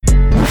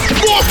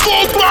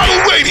Full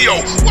Throttle Radio.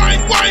 Wait.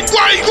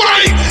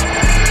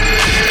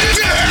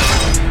 Yeah.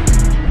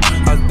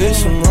 I did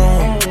some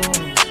wrong,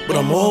 but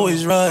I'm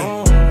always right.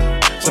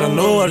 Said I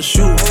know how to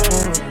shoot,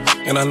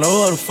 and I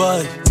know how to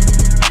fight.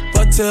 If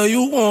I tell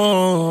you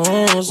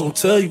once, I'll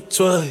tell you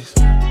twice.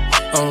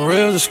 I'm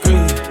real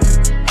discreet,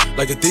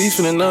 like a thief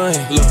in the night.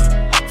 Look,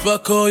 if I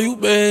call you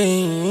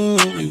babe,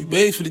 you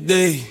babe for the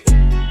day,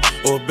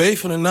 or babe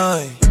for the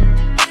night.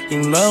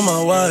 You not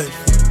my wife.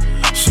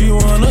 She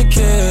wanna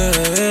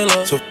kill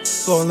her, so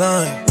all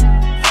night.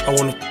 I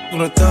wanna on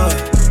the thigh,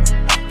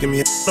 give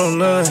me all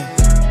night.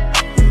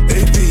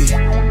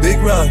 AP, big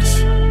rocks,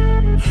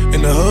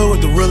 in the hood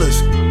with the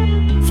realest.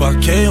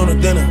 5K on the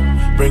dinner,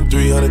 bring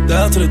 300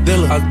 down to the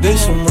dealer. I did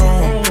some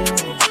wrong,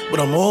 but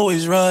I'm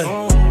always right.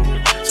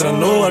 Said I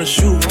know how to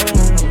shoot,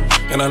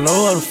 and I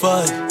know how to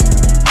fight.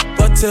 If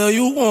I tell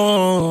you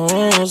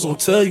once, I'll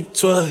tell you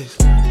twice.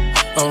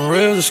 I'm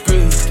real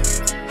discreet,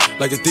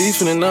 like a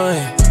thief in the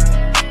night.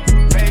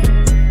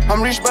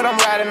 I'm rich, but I'm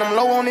riding. I'm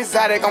low on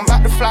exotic. I'm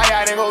about to fly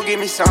out and go get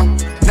me some.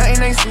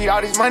 Nothing ain't sweet. All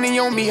this money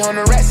on me.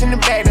 100 rats in the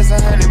bag. That's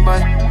 100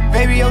 bun.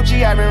 Baby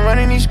OG, I been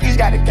running these streets.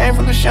 Got a game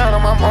full of shine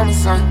on my mama's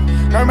son.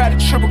 Learned about the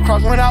triple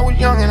cross when I was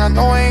young, and I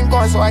know I ain't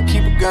going, so I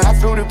keep a gun. I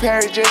flew to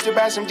Paris just to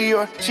buy some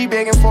Dior. She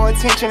begging for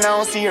attention, I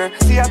don't see her.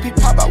 CIP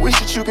pop, I wish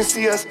that you can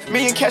see us.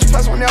 Million cash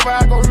plus whenever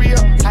I go real.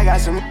 I got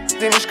some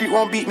in the street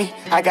won't beat me.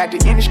 I got the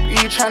industry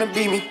trying to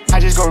beat me. I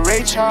just go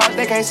Ray Charles,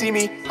 they can't see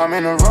me. I'm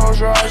in a Rolls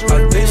Royce with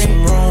a did some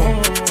Remy.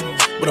 wrong,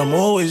 but I'm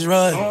always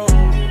right.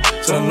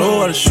 Said I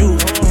know how to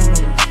shoot,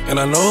 and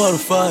I know how to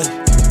fight.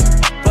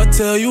 If I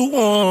tell you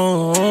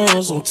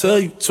once, I'll tell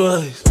you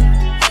twice.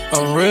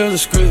 I'm real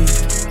discreet,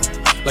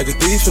 like a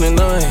thief in the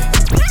night.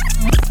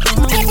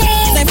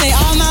 They play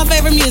all my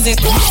favorite music.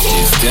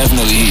 It's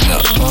definitely heating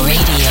up.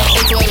 Radio.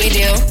 It's what we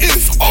do.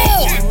 It's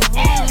on.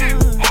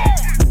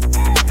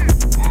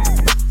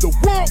 The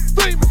world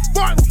famous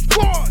Vinyl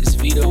Squad. It's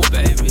Vito,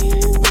 baby.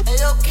 Hey,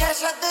 yo,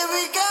 cash out, there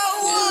we go.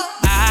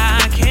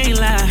 I can't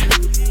lie,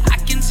 I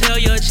can tell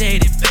you're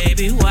jaded,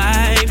 baby.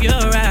 Wipe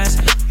your eyes.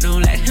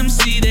 Don't let him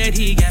see that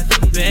he got the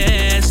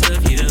best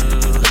of you.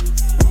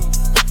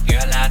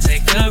 Girl, I'll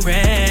take the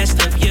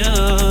rest of you.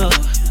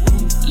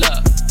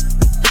 Look,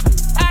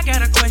 I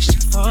got a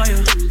question for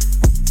you.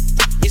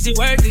 Is it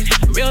worth it?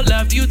 Real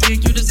love, do you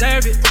think you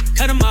deserve it?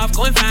 Cut him off,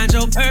 go and find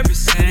your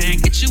purpose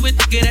and get you with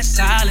the good that's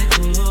solid.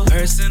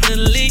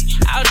 Personally,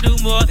 I'll do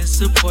more than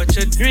support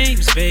your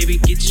dreams, baby.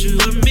 Get you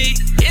and me.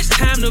 It's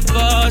time to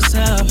boss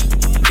up.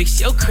 Fix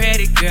your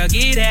credit, girl,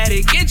 get at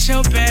it. Get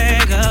your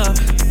bag up.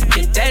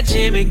 Hit that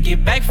gym and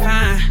get back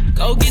fine.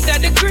 Go get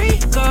that degree,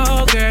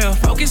 go girl.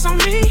 Focus on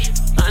me.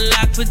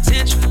 Unlock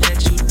potential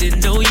that you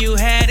didn't know you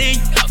had in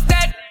you. Know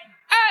that,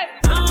 hey.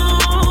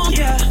 Oh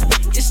yeah.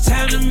 It's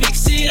time to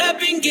mix it up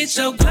and get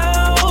your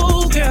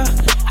glow, girl.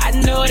 I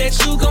know that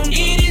you gon'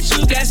 need it,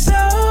 you got so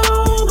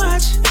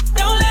much.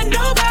 Don't let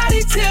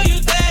nobody tell you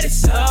that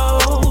it's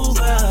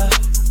over.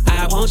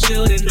 I want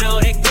you to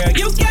know that, girl,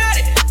 you got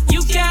it,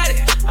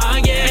 oh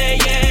yeah,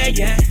 yeah,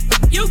 yeah.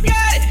 You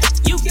got it,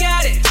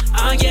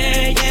 oh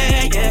yeah,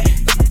 yeah, yeah.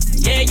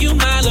 Yeah, you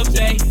my little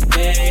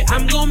baby,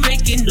 I'm gon'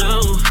 make it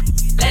known.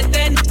 Let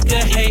that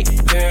nigga hate,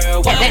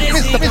 girl. What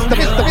is he gon'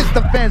 do? It's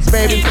the fence,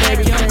 baby.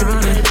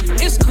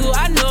 It's cool,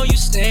 I know you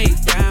stay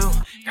down.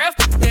 Girl,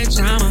 f*** that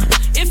drama.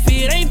 If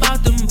it ain't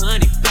about the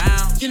money,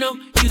 bound. You know,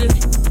 you the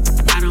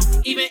I don't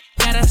even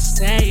gotta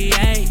say,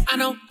 ay. I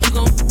know you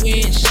gon'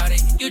 win, shawty.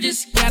 You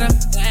just gotta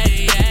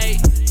play, ay.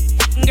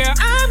 Girl,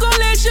 I'm gon'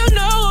 let you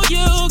know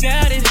you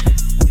got it.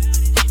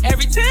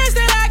 Every chance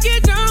that I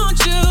get, don't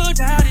you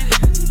doubt it.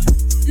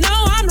 No,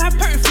 I'm not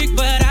perfect,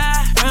 but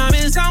I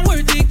promise I'm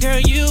worth it, girl.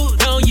 You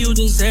know you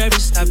deserve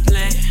it, stop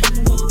playing.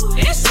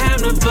 It's time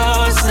to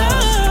boss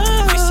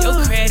up. Fix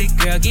your credit,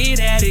 girl, get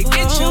at it.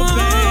 Get your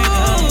bag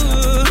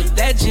up. Hit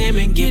that gym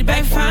and get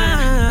back fine.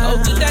 Go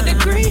get that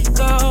degree,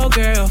 go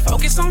girl.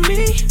 Focus on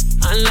me.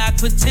 Unlock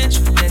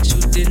potential that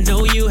you didn't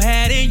know you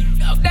had in you.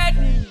 Know that,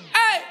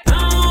 hey.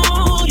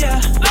 Oh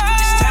yeah.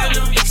 It's time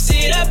to mix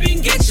it up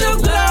and get your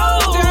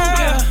glow,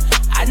 girl.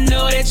 I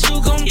know that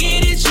you gon'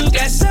 get it. You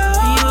got so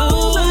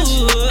much.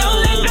 Don't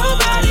let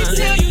nobody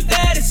tell you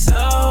that it's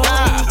over.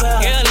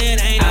 Girl, it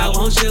ain't. I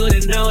want you to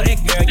know that,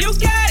 girl. You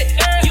got it.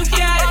 You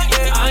got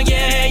it. Oh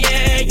yeah,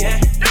 yeah, yeah.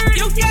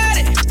 You got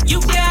it.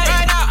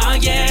 Oh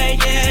yeah,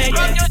 yeah,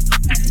 yeah.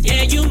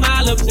 Yeah, you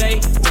my little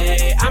baby.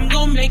 I'm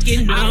gon' make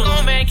it known.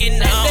 Let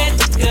that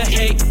nigga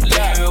hate,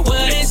 girl.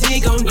 What is he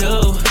gon'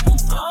 do?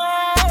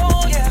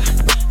 Oh yeah.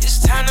 It's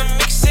time to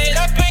mix it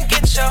up and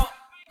get your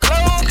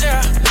glow,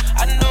 girl.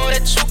 I know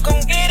that you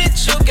gon' get it.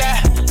 You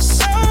got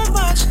so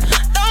much.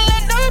 Don't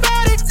let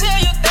nobody tell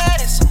you that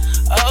it's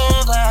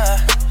over.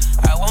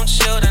 I want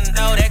you to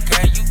know that,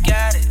 girl, you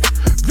got it.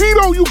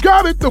 Vito, you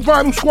got it. The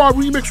Vinyl Squad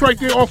remix right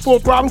there on Full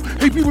Throttle.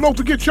 Hey, people, don't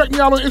forget, check me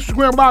out on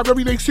Instagram Live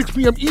every day, 6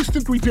 p.m.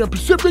 Eastern, 3 p.m.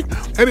 Pacific.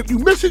 And if you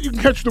miss it, you can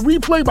catch the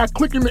replay by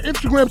clicking the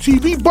Instagram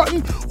TV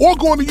button or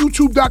going to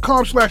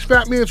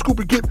youtube.com/FatManScoop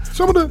and get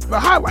some of the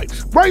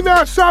highlights. Right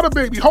now, it's Sada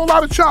Baby. Whole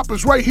lot of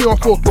choppers right here on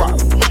Full Throttle.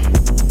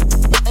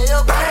 Hey,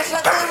 yo, cash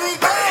out, there we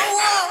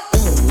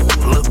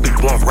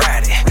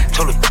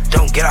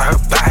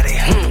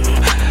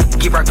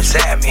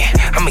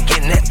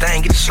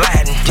thing, get it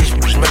sliding. This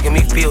was making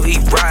me feel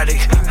erotic.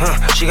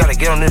 She gotta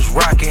get on this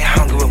rocket. I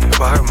don't give a fuck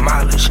about her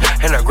mileage.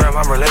 And her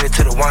grandma, I'm related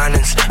to the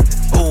Winans.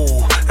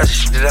 Ooh, that's the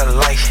shit that I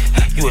like.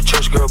 You a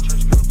church girl.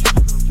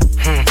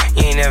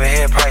 You ain't never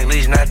had probably, at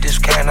least not this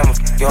kind. I'ma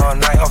f you all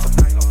night off the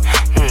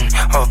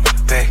oh,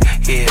 back,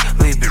 yeah.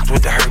 Leave bitch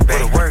with the hurt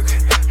back.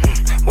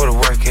 Where the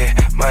work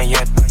at? My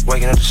young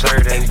waking up to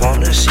serve. They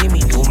wanna see me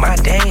do my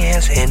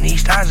dance in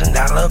these $1,000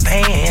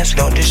 pants.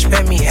 Don't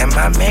disrespect me and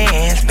my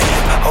mans.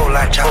 Whole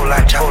lot. Why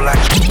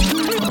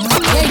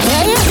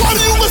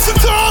do you listen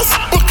to us?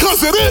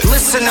 Because it is.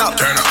 Listen up.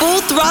 Turn up.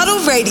 Full Throttle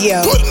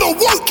Radio. Putting the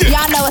work in.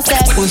 Y'all know what's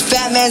up. With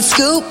Fat Man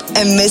Scoop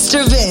and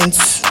Mr.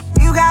 Vince.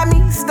 You got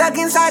me stuck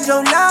inside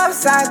your love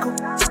cycle.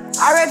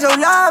 I read your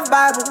love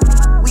Bible.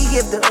 We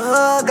give the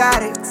hood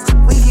guidance.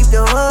 We keep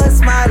the hood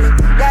smiling.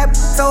 That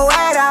so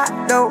wet,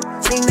 I don't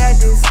think that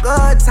this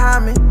good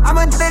timing.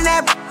 I'ma do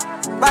that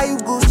buy you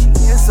Gucci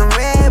and some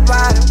red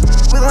bottoms.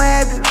 We gon'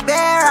 have the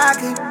bear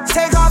rockin'.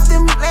 Take off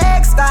them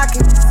leg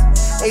stockings.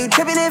 Hey, you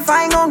trippin' if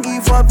I ain't gon' give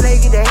you for a play,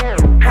 get the hair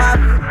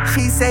poppin'.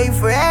 She say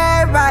for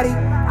everybody.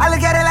 I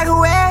look at it like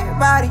who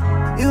everybody.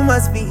 You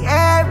must be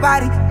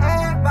everybody.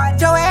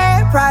 Your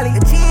head probably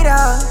a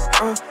cheater.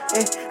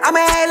 I'ma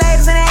have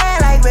ladies in the air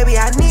like, baby,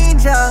 I need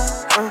ya.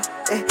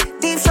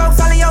 Deep strokes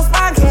all in your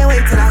spine, can't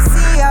wait till I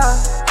see ya.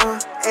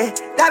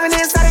 Diving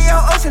inside of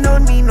your ocean,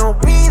 don't need no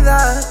breather.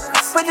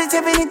 Put the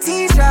tip in the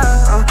t-shirt.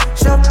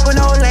 Show up with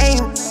no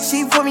lame.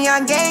 She put me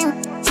on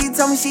game. She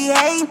told me she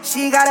hate.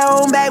 She got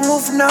her own bag,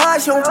 move from the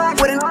hush.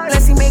 Wouldn't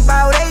let she make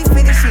about 8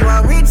 figures. She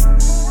want rich.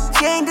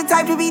 She ain't the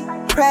type to be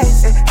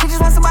pressed. She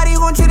just want somebody who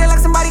gon' treat her like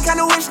somebody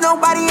kinda wish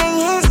nobody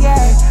ain't hit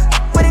yet.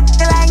 But it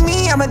like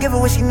me, I'ma give her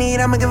what she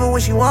need, I'ma give her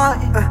what she want.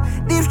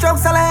 Deep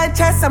strokes all in her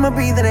chest, I'ma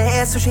breathe in her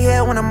air so she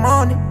hear when I'm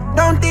on it.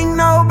 Don't think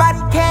nobody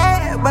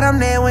care, but I'm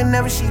there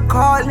whenever she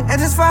callin'.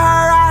 And just for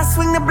her, I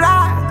swing the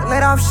block,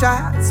 let off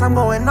shots, I'm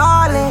going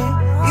all in.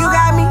 You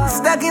got me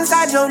stuck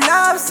inside your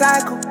love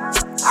cycle.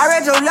 I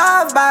read your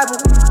love Bible.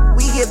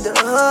 We give the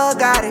hood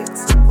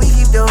guidance. We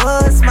keep the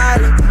hood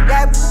smiling.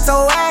 That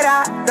so wet,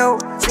 I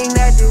don't think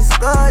that this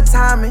good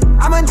timing.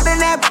 I'ma do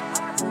that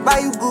buy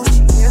you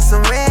Gucci and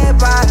some red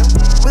bottoms.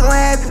 We gon'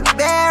 have the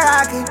bear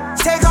rockin'.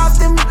 Take off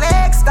them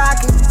leg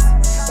stockings.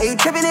 Hey, you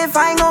trippin' if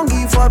I ain't gon'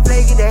 give you for a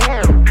play, get the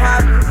hair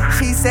poppin'.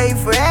 She say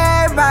for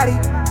everybody.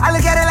 I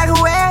look at it like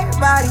who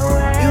everybody.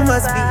 You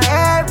must be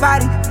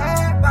everybody.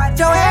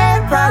 Your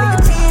head probably a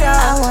cheater.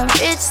 I want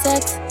rich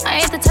sex.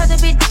 I ain't the type to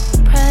be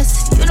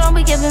depressed. You don't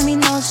be giving me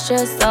no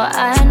stress, so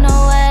I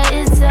know where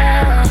it's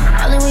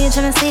at. Only when you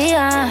tryna see,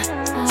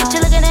 what you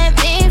looking at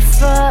me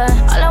for?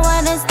 All I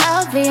want is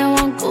LV, I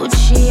want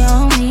Gucci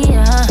on me,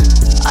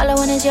 All I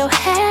want is your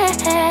head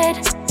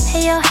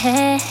and your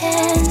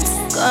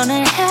hands.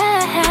 Gonna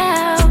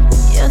help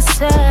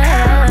yourself.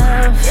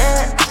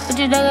 What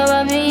you talk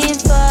about me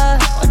for?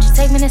 Won't you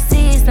take me to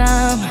see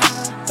some?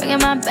 Bringing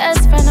my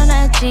best friend on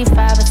that G5,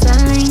 it's a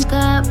link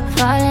up,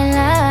 fall in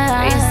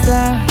love.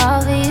 Reason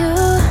all for you,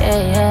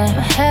 yeah.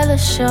 I'm hella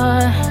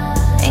sure,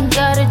 ain't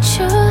gotta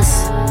choose.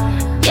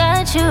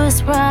 Got you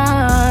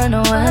sprung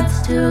on what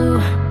to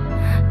do.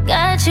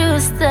 Got you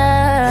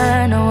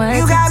stunned on what to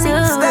do. You got me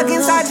stuck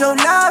inside your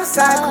love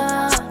cycle.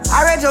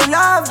 I read your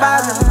love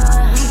Bible.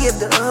 We give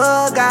the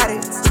hood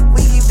guidance.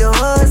 We keep the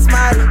hood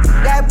smiling.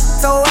 That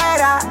so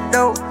wet, I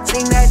don't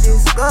think that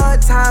this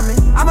good timing.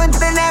 I'ma do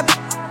that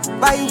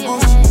buy you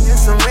Gucci and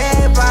some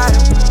red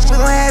bottoms. We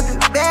gon' have the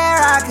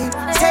bear rockin'.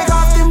 Take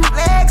off them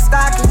leg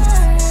stockings.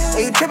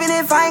 Hey, you trippin'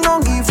 if I ain't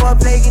gon' give you for a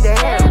play, get the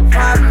hair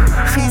poppin'.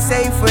 She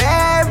say for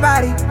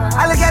everybody.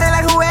 I look at it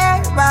like who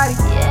everybody.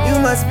 You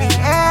must be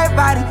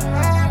everybody.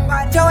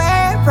 Your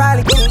head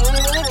probably.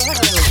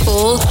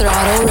 Full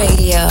Throttle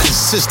Radio.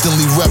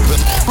 Consistently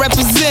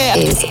represent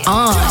is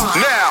on.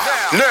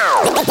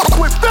 Now.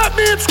 With Fat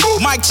Man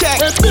Scoop, Mic check,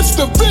 and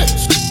Mr.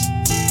 Vince.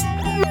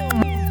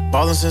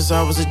 Ballin' since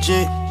I was a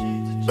jit.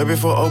 Right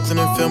before Oakland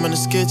and filming the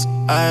skits,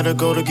 I had to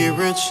go to get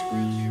rich.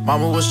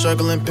 Mama was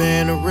struggling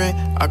paying the rent,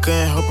 I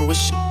couldn't help her with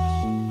shit.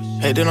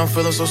 Hey, then I'm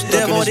feeling so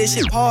stuck in this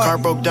shit. Car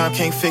broke down,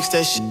 can't fix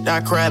that shit.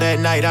 I cried at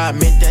night, I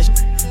admit that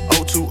shit.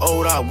 Oh, too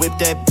old, I whipped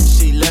that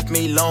bitch. She left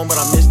me alone, but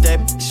I miss that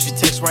bitch. She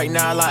text right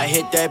now, like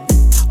hit that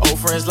bitch. Old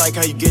friends like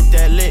how you get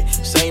that lit.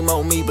 Same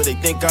old me, but they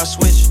think I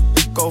switched.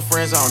 Go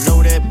friends, I don't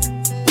know that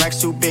bitch. Racks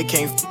too big,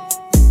 can't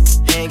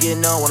ain't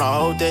getting on when I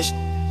hold that shit.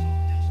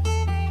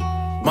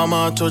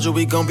 Mama, I told you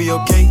we gon' be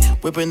okay.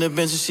 Whipping the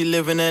bench and she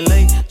live in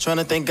LA.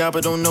 Tryna thank God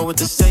but don't know what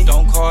to say.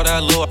 Don't call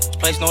that little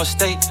place no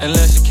estate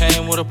unless it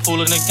came with a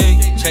pool in the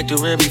gate. Check the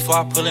rear before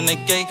I pull in the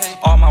gate.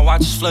 All my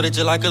watches flooded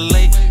just like a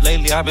lake.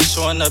 Lately I've been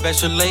showing up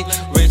extra late.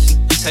 Rich,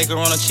 take her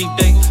on a cheap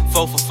date.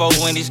 4 for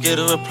 4 Wendy's, get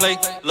her a plate.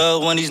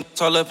 Love when these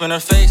all up in her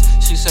face.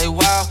 She say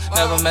wow,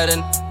 never met a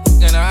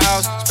in her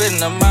house. Spitting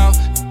them out,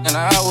 and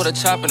I out with a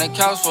chop in the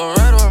couch for a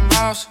rat or a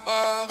mouse.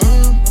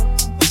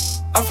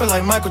 I feel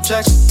like Michael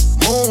Jackson.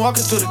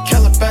 Moonwalking through the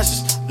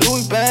Calabasas.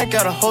 Louis bag,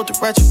 gotta hold the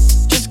ratchet.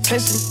 Just in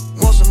case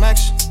he wants some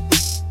action.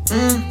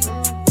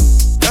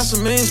 Got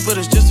some millions, but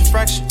it's just a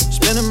fraction.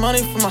 Spending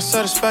money for my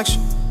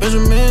satisfaction.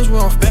 Benjamins, we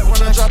on fat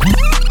when I drop.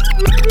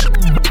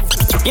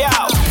 Yo,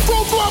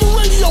 Full Throttle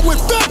Radio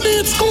with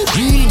Fatman Scoop,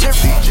 DJ,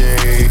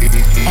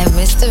 and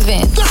Mr.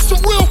 Vince. That's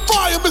some real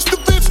fire, Mr.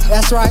 Vince.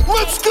 That's right.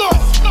 Let's go.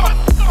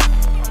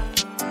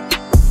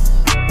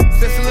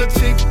 Sexy little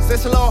chick,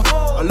 sexy little.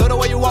 I love the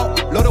way you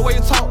walk, love the way you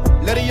talk.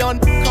 Let a young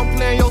come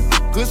play yo.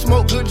 Good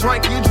smoke, good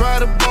drink, you drive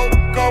the boat.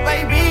 Go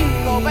baby,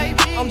 go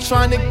baby. I'm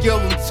trying to give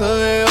them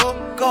to you.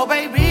 Go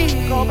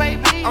baby, go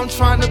baby. I'm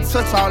trying to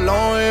touch all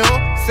on you.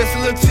 Sexy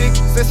little chick,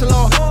 sexy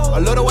little. I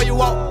love the way you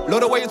walk,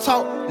 love the way you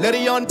talk. Let a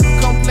young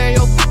come play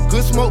yo.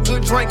 Good smoke,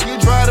 good drink, you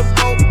drive the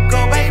boat.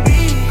 Go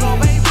baby, go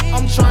baby.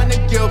 I'm trying to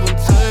give them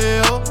to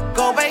you.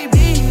 Go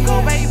baby,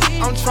 go baby.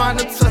 I'm trying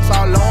to touch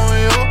all on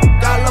you.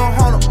 Got a little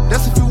Honda,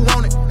 that's if you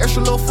want it.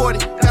 Extra little 40,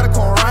 gotta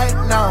come right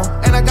now.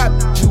 And I got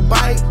you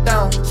bite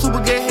down. Super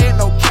good head,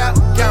 no cap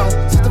gown.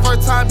 Since the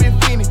first time been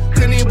fiending,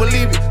 couldn't even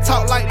believe it.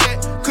 Talk like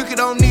that, cookie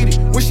don't need it.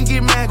 When she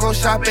get mad, go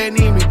shop at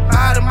Neiman.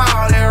 Buy them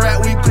all, that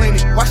rat, we clean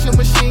it. Wash your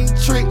machine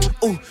trick,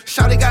 ooh.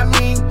 Shawty got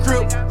mean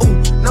grip,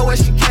 ooh. Know what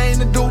she came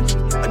to do,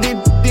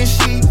 then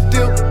she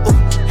dip, ooh.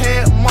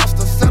 Head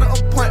monster, set an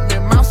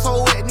appointment. Mouth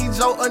so wet, need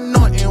your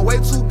anointing. Way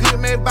too good,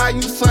 may buy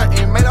you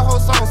something. Made a whole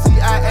song,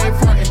 CIA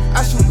frontin'.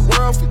 I shoot the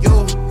world for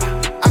you,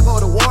 I go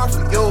to war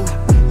for you.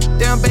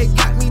 Damn, babe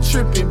got me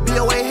trippin'.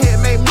 BOA head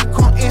made me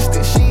come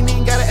instant. She ain't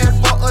even gotta ask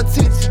for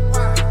attention,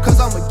 cause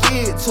I'ma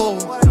give it to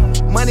her.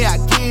 Money I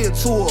give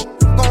to her.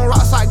 Gon'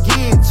 rocks I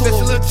give to her.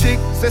 Sexy little chick,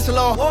 sexy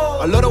little.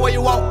 I love the way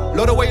you walk,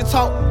 love the way you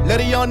talk. Let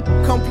a young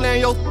come play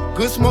yo.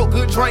 Good smoke,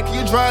 good drink,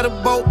 you drive the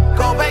boat.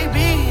 Go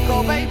baby,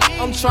 go baby.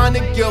 I'm trying to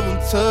give them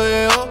to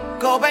you.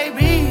 Go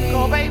baby,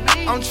 go baby.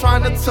 I'm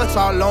trying to touch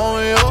all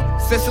on you.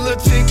 Sexy little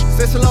chick,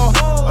 sexy little.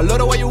 I love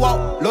the way you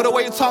walk, love the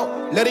way you talk.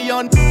 Let a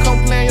young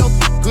come play yo.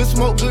 Good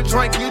smoke, good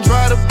drink, you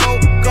drive the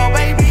boat. Go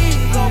baby,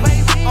 go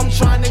baby. I'm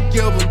trying to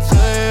give them to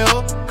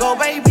you. Go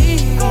baby,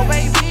 go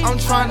baby. I'm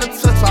trying to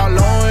touch all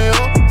on you.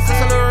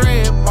 Sexy little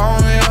red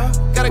bone, yeah.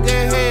 Got a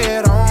good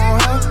head on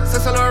her.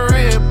 Sexy little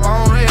red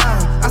bone,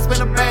 yeah. I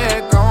spend a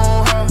bag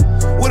on her.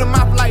 With a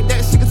mouth like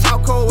that, she can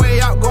talk her way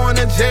out going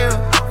to jail.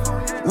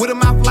 With a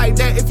mouth like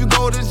that, if you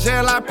go to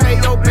jail, I pay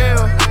your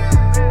bill.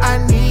 I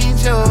need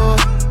you,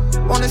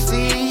 wanna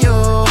see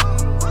you.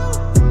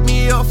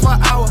 Me up for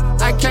an hour,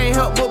 I can't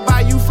help but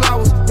buy you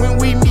flowers. When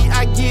we meet,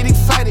 I get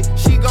excited.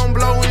 She gon'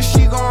 blow and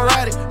she gon'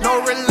 ride it.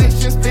 No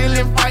relation, still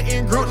in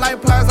fighting. Group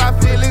like plies, I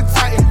feel it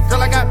tight.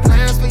 Girl, I got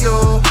plans for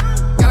you.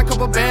 Got a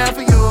couple bands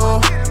for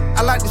you.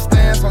 I like the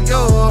stance on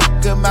you.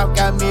 Good mouth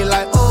got me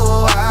like,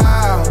 oh,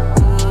 wow.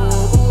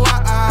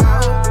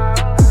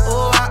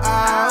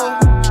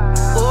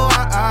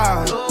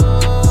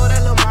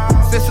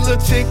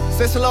 Chick,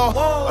 sexy little.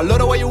 I love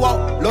the way you walk,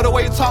 love the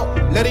way you talk.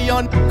 Let a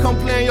young come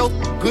play yo.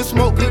 Good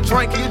smoke, good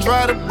drink, you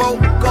drive the boat.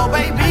 Go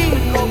baby,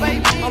 go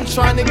baby. I'm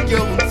trying to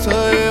give them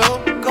to you.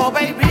 Go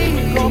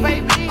baby, go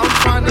baby. I'm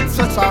trying to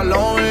touch all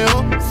on you.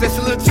 Sexy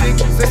little chick,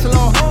 sexy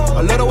little.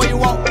 I love the way you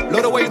walk,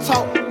 love the way you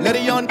talk. Let a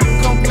young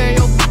come play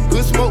yo.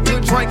 Good smoke,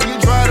 good drink, you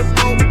drive the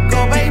boat.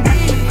 Go baby,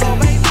 go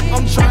baby.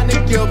 I'm trying to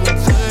give them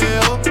to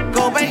you.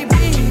 Go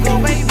baby, go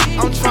baby.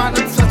 I'm trying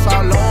to touch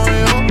all on you.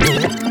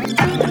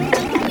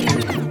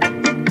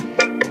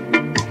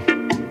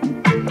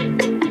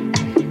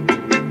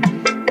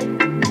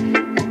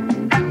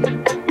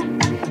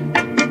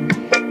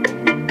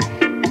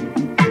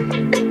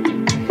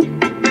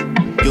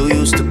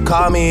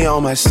 Call me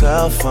on my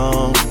cell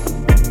phone.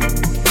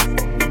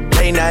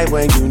 Late night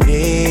when you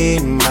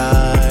need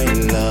my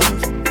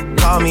love.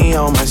 Call me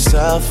on my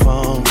cell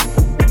phone.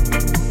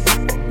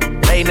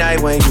 Late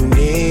night when you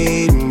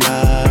need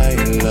my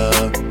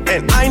love.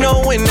 And I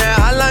know when that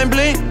hotline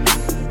blink,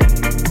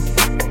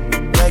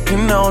 that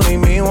can only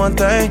mean one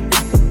thing.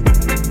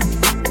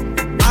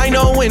 I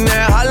know when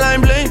that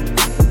hotline blink,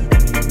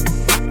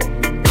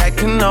 that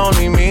can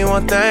only mean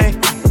one thing.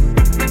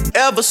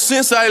 Ever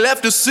since I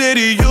left the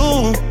city,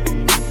 you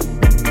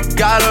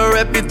got a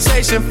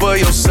reputation for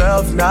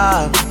yourself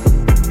now.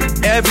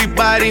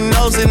 Everybody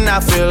knows and I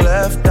feel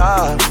left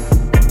out.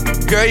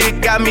 Girl, you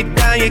got me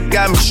down, you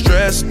got me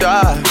stressed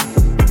out.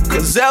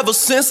 Cause ever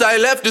since I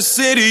left the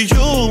city,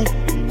 you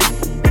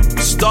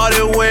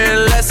started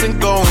wearing less and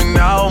going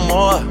out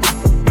more.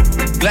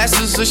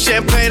 Glasses of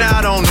champagne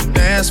out on the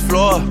dance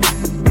floor.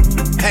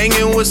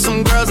 Hanging with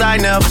some girls I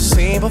never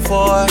seen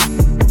before.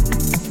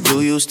 You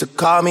used to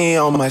call me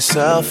on my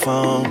cell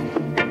phone.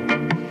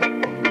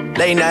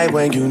 Late night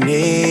when you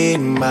need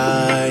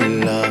my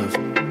love.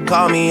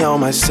 Call me on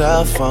my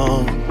cell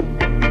phone.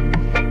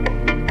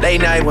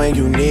 Late night when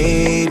you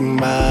need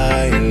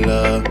my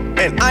love.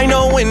 And I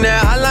know when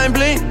that hotline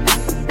blink,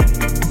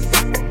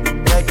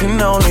 that can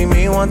only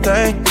mean one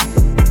thing.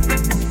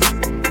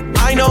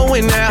 I know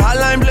when that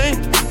hotline blink,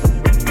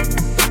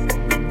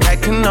 that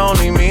can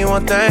only mean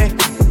one thing.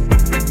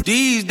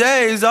 These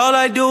days, all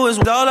I do is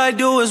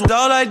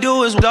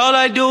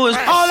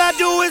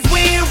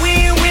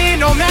win,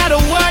 no matter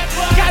what.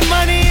 Got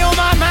money on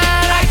my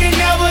mind, I can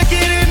never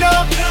get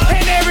enough.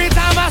 And every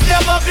time I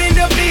step up in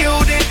the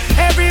building,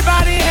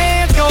 everybody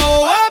hands go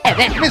up.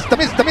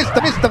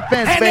 Mr.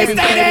 Vince, baby.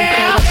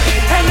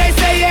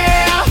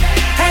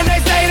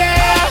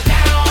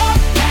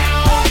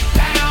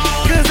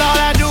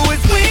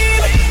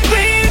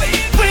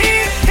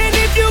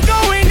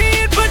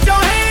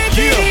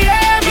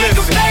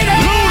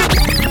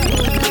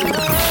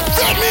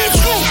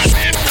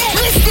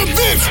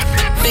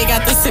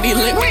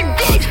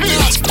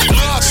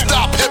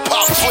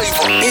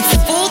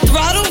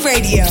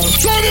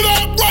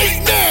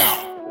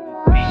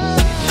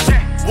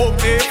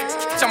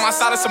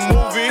 outside, it's a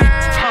movie.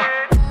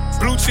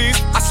 Blue cheese,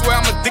 I swear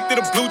I'm addicted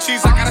to blue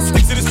cheese. I gotta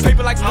stick to this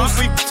paper like blue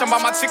sleep. Bitch, I'm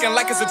about my chicken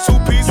like it's a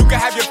two-piece. You can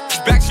have your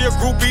back, she a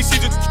groupie. She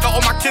just throw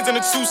all my kids in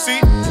a two-seat.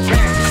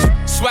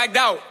 Swagged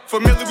out,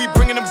 familiar, we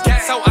bringing them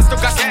gas out. I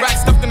still got some racks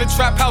stuffed in the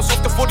trap house.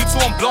 Off the 42,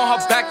 I'm blowing her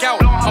back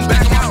out. I'm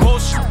back on my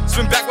bullshit,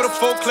 spin back with a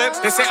full clip.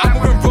 They say I'm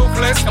moving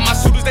ruthless, and my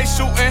shooters they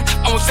shooting.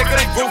 I won't take her,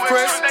 they roof,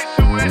 Chris.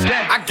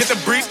 I get the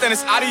brief, then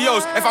it's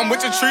adios. If I'm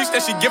with your trees, then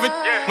she give it.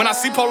 When I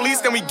see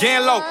police, then we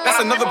gang low. That's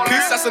another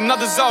piece, that's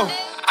another zone.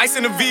 Ice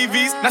in the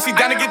VVs, now she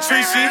down to get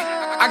treachy.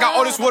 I got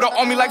all this water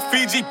on me like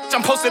Fiji.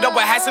 I'm posted up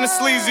with hats and the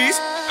sleazies.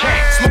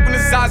 Smoking the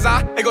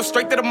Zaza, they go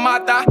straight to the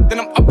Mata. Then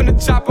I'm up in the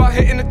chopper,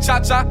 hitting the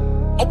cha-cha.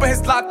 Open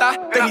his lata,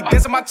 then he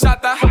dancing my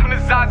chata. Smoking the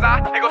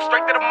Zaza, they go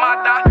straight to the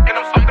Mata. Then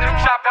I'm up in the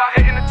chopper,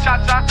 hitting the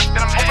cha-cha.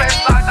 Then I'm open his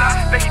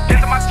lata, then he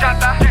dancing my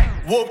chata.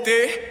 Whooped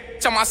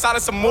it, check my side,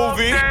 it's a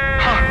movie.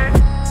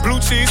 Blue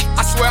cheese,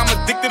 I swear I'm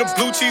addicted to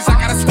blue cheese. I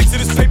gotta stick to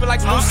this paper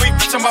like blue sleep.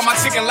 Bitch, I'm about my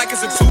chicken like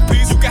it's a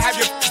two-piece. You can have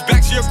your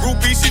back, she a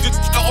groupie. She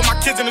just throw all my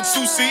kids in a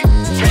two-seat.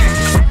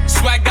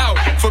 Swagged out,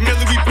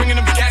 familiar, we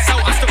bringing them gas out.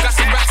 I still got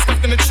some racks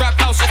stuffed in the trap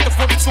house. Off the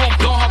 42, I'm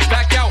blowing her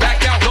back out.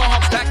 Back out, blowing her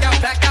back out,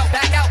 back out,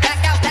 back out,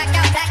 back out, back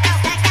out, back out,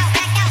 back out,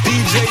 back out.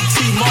 DJ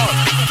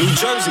T-Mark, New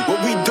Jersey,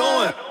 what we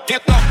doing?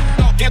 Get up,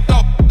 get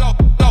up, get up,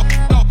 get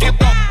up, get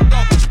up, get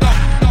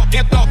up,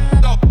 get up.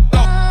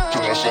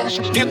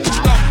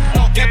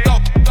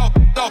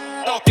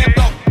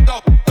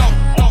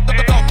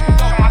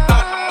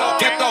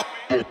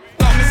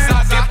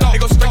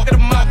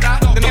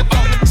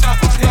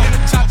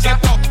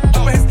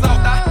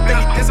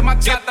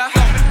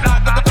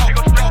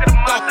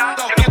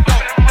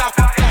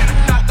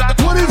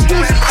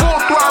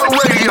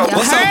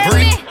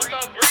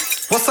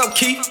 What's up,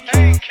 Keith?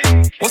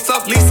 What's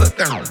up, Lisa?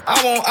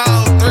 I want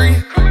all three.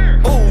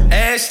 Ooh,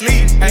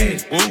 Ashley, hey.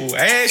 Ooh,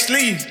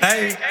 Ashley,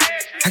 hey.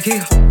 I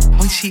get her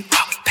when she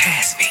walk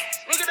past me.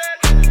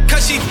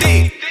 Cause she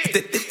thick.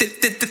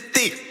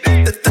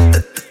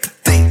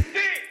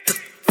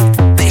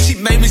 She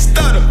made me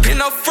stutter. Pin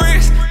her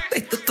friends.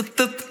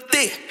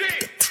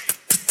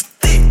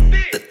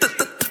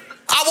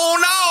 I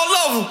want all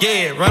of them.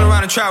 Yeah, run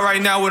around the trap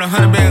right now with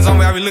 100 bands on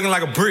me. I be looking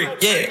like a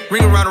brick. Yeah,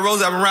 ring around the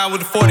rose. I been around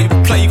with the 40. If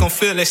you play, you gon'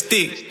 feel that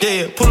stick.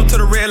 Yeah, pull up to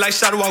the red light.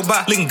 Shot walk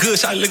by. Looking good.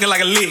 Shot looking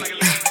like a lick.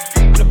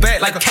 The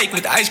back like a cake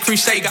with the ice cream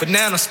shake.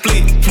 Banana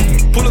split.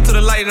 Pull up to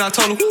the light and I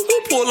told him,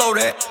 who pull over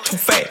that? Too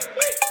fat.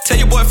 Tell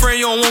your boyfriend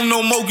you don't want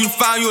no more. You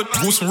find you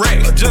with some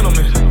racks. A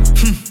gentleman.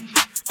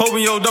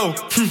 Open your door.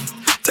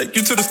 Take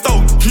you to the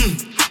store.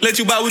 Let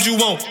you buy what you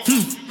want.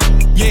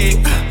 Yeah,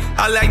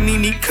 I like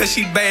Nene cause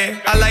she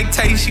bad. I like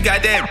Tay, she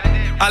got that.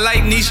 I like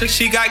Nisha,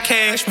 she got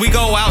cash. We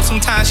go out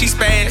sometimes, she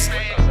spaz.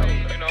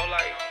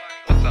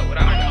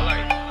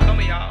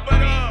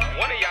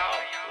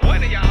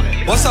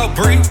 What's up,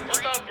 Bree?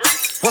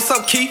 What's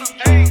up, Keith?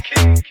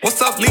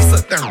 What's up,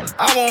 Lisa?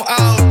 I want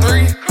all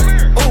three.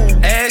 Ooh,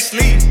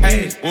 Ashley,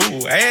 hey.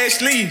 Ooh,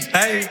 Ashley,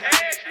 hey.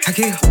 I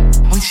get her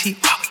when she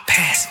walk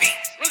past me.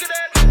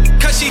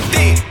 Cause she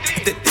thick.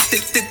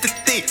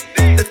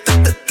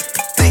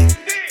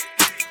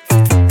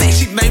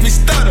 She made me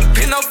stutter.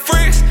 Pin her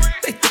friends.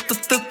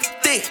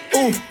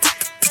 Ooh.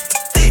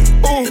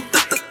 Ooh.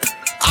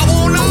 I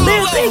want all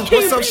of them.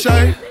 What's up,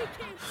 Shay?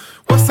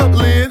 What's up,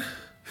 Lynn?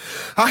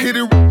 I hit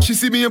it, she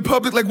see me in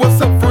public like,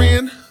 what's up,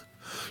 friend?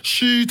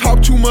 She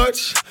talk too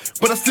much,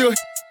 but I still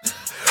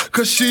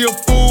cause she a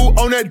fool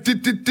on that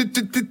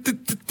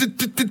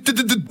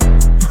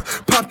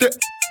pop that,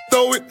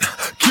 throw it,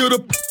 kill the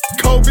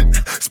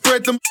COVID,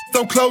 spread them,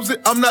 don't close it.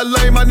 I'm not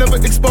lame, I never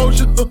expose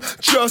you.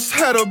 Just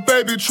had a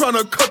baby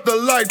tryna cut the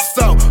lights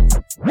out.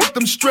 With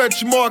them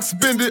stretch marks,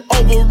 bend it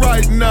over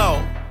right now.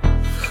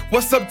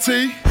 What's up,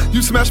 T?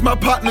 You smash my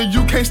partner,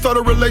 you can't start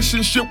a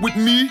relationship with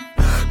me.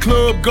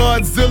 Club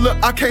Godzilla,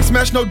 I can't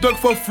smash no duck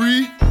for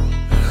free.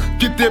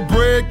 Get that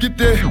bread, get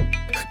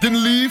that,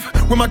 then leave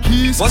with my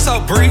keys. What's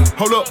up, Bree?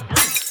 Hold up.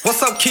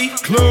 What's up,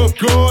 Keith? Club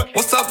God.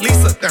 What's up,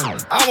 Lisa?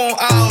 I want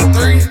all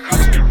three.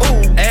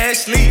 Ooh,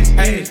 Ashley,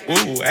 hey.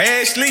 Ooh,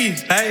 Ashley,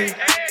 hey.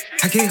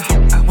 I get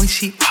her when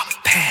she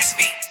walk past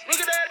me.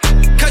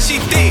 Cause she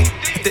thick.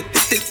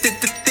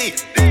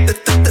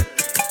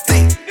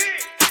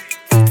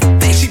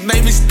 She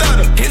made me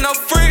stutter. In her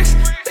friends.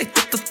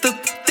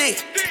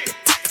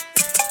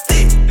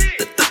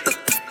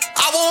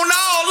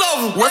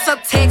 What's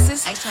up,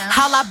 Texas?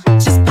 How I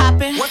bitches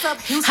poppin'? What's up,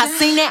 Houston? I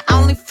seen that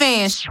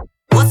OnlyFans.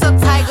 What's up,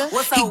 Tiger?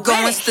 He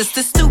going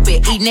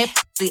stupid, eating that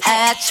pussy,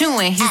 eye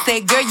chewing. He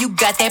said, girl, you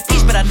got that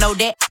peach, but I know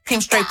that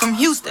came straight from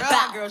Houston.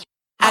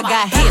 I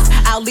got hits,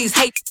 all these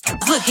hate.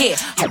 Look here,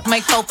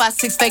 make 4, 5,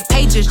 6 fake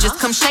pages. Just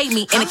come shade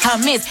me in the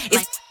comments.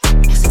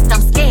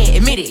 I'm scared,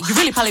 admit it. You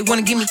really probably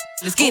wanna give me.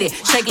 Let's get it.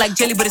 Shake like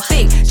jelly, but it's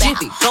thick.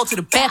 Jiffy, go to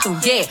the bathroom,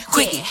 yeah.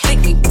 Quickie, thick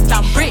me,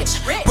 I'm rich.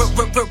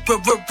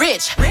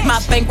 Rich. My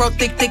bankroll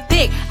thick.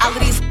 All of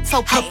these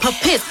so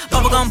piss.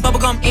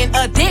 Bubblegum in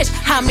a dish.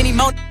 How many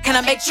more can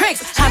I make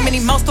tricks? How many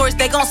more stories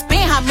they gon'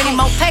 spin? How many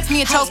more packs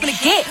me and Cho's gonna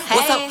get?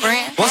 What's up,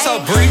 friend? What's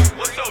up, Bree?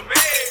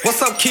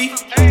 What's up,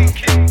 Keith?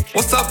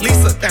 What's up,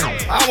 Lisa?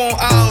 I I want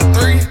all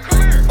three.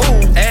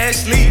 Ooh,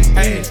 Ashley,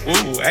 hey,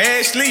 ooh,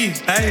 Ashley,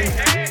 hey.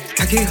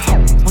 I get hot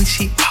when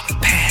she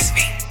walk past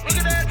me.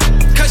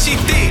 Cause she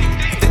thick.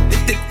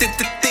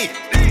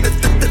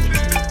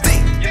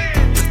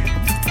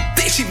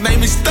 She made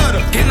me stutter.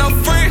 Get no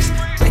friends. I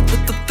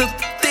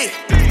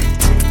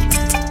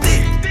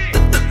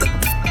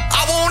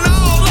want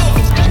all of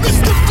them.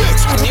 Mr.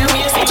 Vince,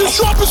 just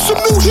dropping some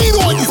new heat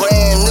on you.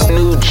 Brand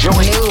new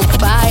joint. New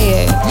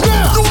fire.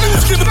 Now, new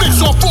music in the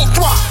mix on Full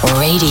Throttle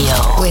Radio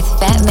with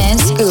Fat Man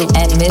Scoop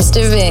and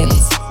Mr.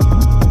 Vince.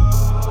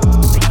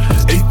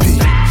 AP,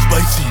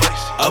 spicy.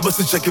 I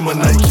wasn't checking my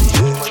Nike.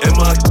 And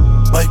my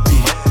might be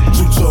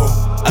two-tone,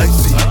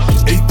 icy.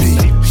 AP,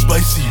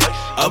 spicy.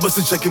 I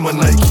wasn't checking my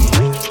Nike.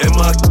 And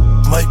my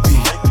might be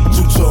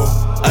two-tone,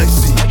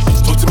 icy.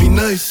 Talk to me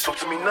nice,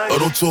 or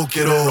don't talk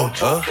at all,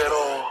 huh?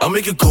 I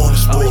make a corner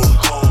sport.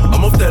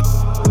 I'm off that.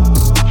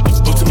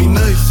 Talk to me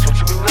nice,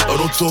 or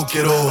don't talk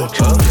at all,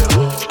 huh?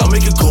 I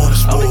make a corner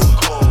sport.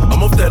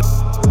 I'm off that.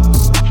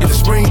 In the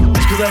spring,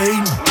 it's cause I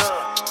hate them.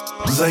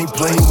 Cause I ain't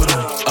playing with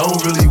them. I don't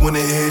really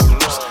wanna hear them.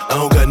 I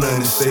don't got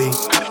nothing to say.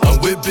 I'm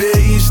with Bear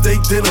eating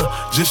steak dinner.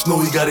 Just know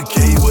he got a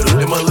K with her.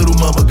 And my little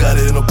mama got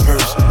it in her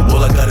purse.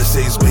 All I gotta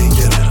say is bang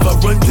it. If I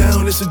run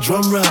down, it's a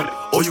drum round.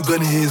 All you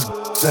gonna hear is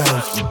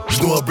sounds.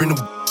 Just know I bring them.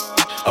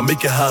 I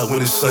make it hot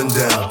when it's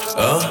sundown.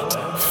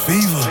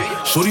 Fever.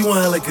 Shorty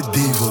want her like a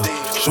diva.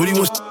 Shorty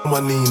wants my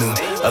Nina.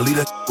 I leave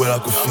that with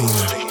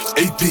Aquafina.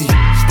 AP,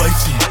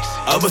 spicy.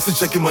 I wasn't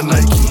checking my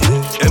Nike.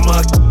 And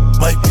my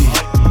might be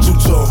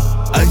two-tone,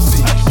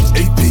 icy.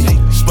 AP,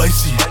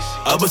 spicy.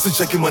 I wasn't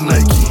checking my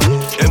Nike.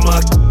 And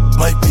my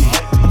might be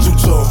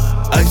two-tone,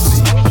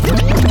 icy.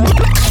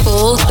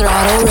 Full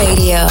Throttle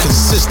Radio.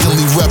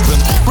 Consistently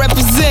reppin'.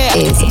 Represent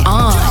is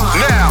on.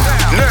 Now.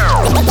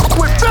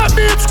 With Fat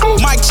Man Scoop,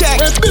 Mic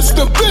check. and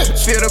Mr.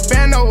 Vince. Fill the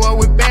bando up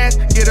with bass,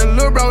 get a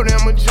little bro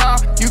them a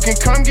job. You can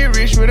come get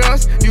rich with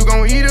us, you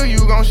gon' eat or you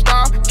gon'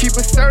 starve. Keep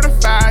it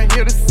certified,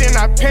 here to sin,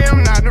 I pay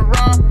them not to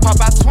rob. Pop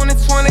out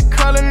 2020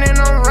 color, and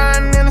I'm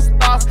riding in the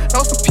stars.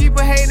 Know some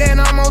people hate that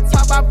I'm on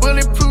top, I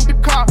bulletproof the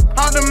car.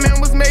 All the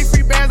members make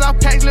free bands, our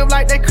packs live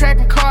like they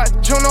cracking cards.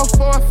 Juno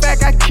for a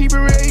fact, I keep it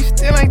real, you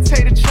still ain't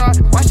take the chart.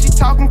 Why she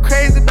talking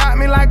crazy about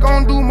me like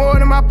gon' do more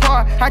than my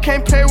part? I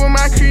can't play with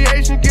my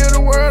creation, give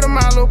the world to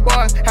my little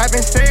boss. I've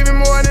been saving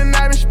more than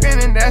I've been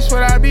spending, that's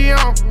what I be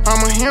on.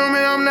 I'm a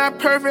human, I'm not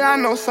perfect, I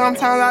know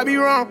sometimes I be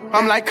wrong.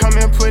 I'm like, come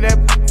and put that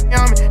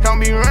on me, don't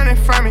be running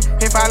from me.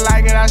 If I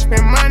like it, I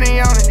spend money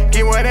on it,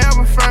 get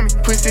whatever from me.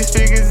 Put 6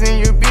 figures in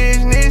your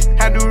business,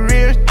 I do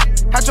real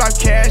I drop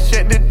cash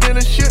at the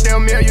dealership, they'll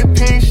mail you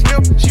pink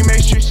slip. She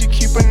make sure she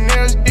keep her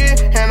nails did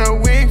and her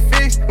wig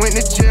fixed. Went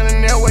to jail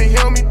and that way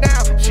held me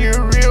down. She a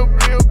real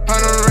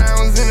 100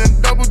 rounds in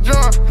a double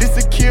drum. This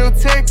a kill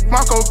tech.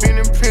 Marco been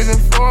in prison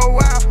for a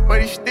while,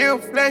 but he still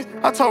flex.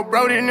 I told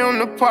Brody them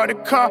to park the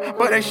car,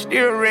 but they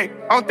still wreck.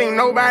 I don't think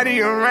nobody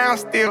around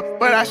still,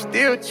 but I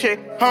still check.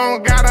 I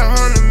don't got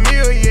 100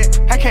 mil yet,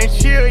 I can't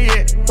chill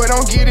yet, but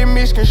don't get it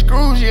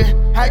misconstrued yet.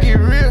 I get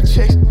real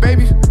checks,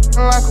 baby,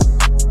 like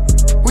a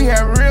we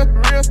have real,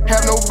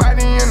 have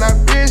nobody in our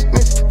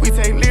business. We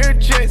take lyric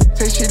checks,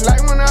 say she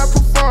like when I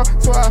perform,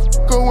 so I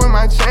fuck her with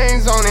my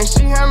chains on, and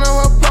she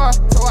handle her part,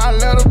 so I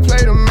let her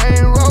play the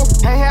main role.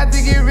 Ain't had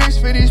to get rich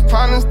for these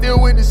problems,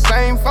 still with the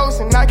same folks,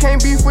 and I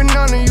can't beef with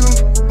none of you,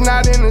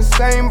 not in the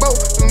same boat.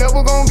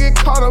 Never gonna get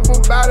caught up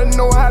about it,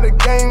 know how the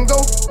game go.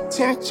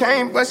 Tennis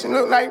chain bustin'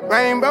 look like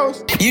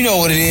rainbows. You know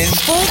what it is.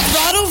 Full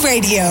Throttle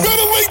Radio.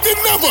 Better late than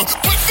never,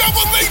 but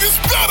never late is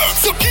better.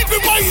 So keep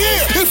it right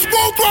here. It's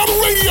Full Throttle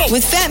Radio.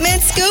 With Fat Man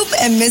Scoop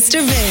and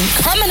Mr.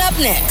 Vince. Coming up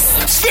next.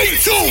 Stay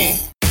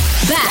tuned.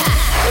 Back.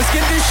 Let's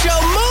get this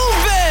show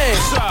moving.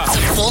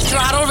 Full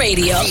Throttle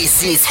Radio.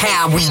 This is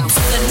how we do.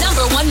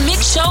 The #1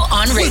 mix show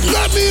on radio. With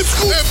Fat Man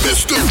Scoop and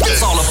Mr. Vince.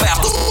 It's all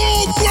about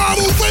Full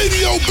Throttle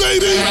Radio,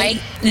 baby. Right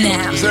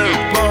now.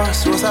 Boy,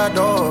 suicide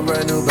door,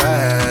 brand new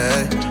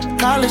bag.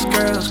 College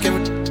girls give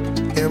it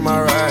in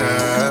my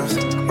raps.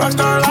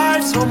 Rockstar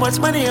life, so much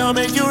money, I'll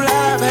make you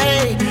laugh.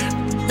 Hey,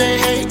 they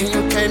hate and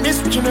you can't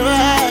miss what you never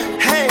had.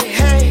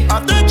 Hey,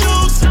 off the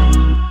juice,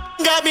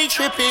 got me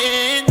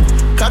tripping.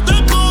 Cut the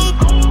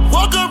coupe,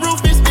 walker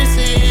roof is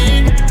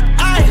missing.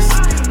 Ice,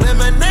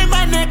 lemonade,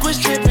 my neck was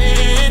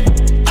tripping.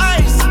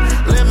 Ice,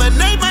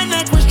 lemonade, my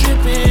neck was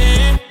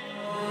tripping.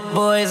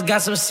 Boys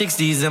got some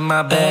 60s in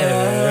my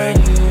bag.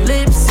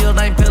 Lips sealed,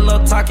 ain't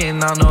pillow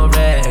talking on no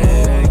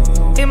rag.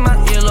 In my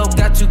earlobe,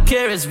 got 2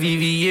 carats,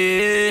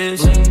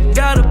 VVS.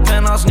 Got a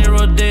penthouse near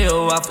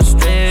Rodeo, out for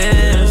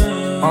stress.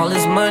 All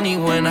this money,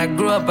 when I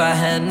grew up, I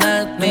had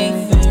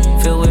nothing.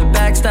 Filled with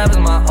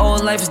backstabbing, my whole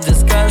life is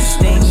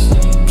disgusting.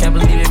 Can't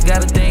believe it,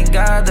 gotta thank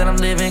God that I'm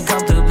living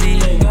comfortably.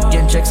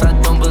 Getting checks, I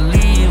don't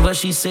believe, but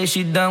she say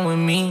she done with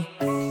me.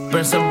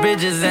 Burn some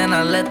bridges and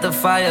I let the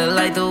fire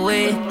light the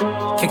way.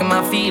 Kicking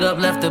my feet up,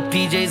 left the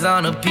PJs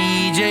on a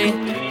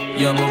PJ.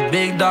 Yeah, I'm a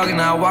big dog and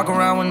I walk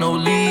around with no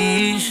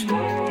leash.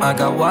 I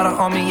got water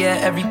on me, yeah,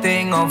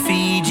 everything on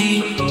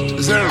Fiji.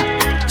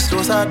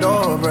 Suicide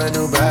door, brand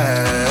new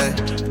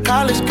bag.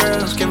 College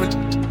girls give it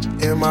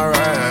in in my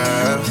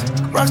raps.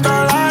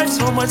 Rockstar life,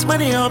 so much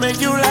money, I'll make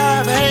you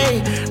laugh.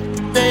 Hey,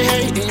 they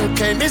hate, and you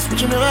can't miss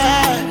what you never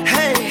had.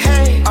 Hey,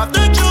 hey, off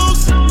the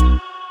juice,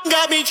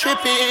 got me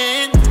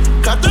tripping.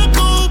 Cut the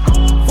coupe,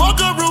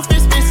 walker roof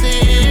is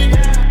missing.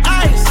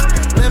 Ice,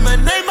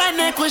 lemonade, my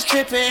neck was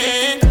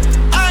tripping.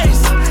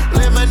 Ice,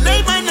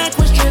 lemonade, my neck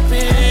was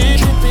tripping.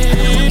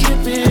 Tripping,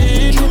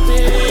 tripping,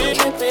 tripping,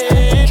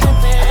 tripping,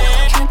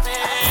 tripping,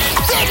 tripping.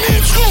 That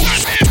means who?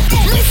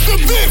 Mr.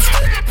 Vince.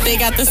 They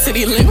got the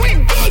city lit.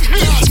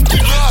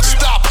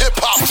 Non-stop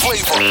hip-hop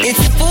flavor.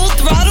 It's Full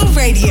Throttle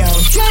Radio.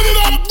 Turn it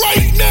up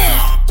right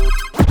now.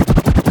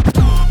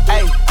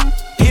 Hey,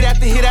 hit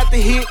after hit after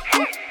hit.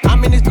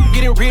 I'm in this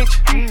getting rich.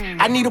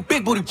 I need a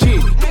big booty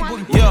chick.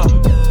 Yeah.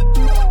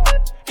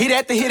 Hit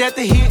after hit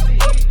after hit.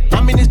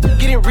 I'm in this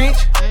getting rich.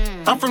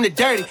 I'm from the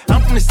dirty.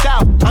 I'm from the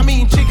south. I'm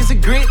eating chickens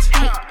and grits.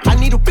 I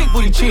need a big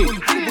booty chick.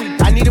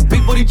 I need a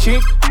big booty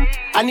chick.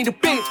 I need a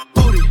big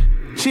booty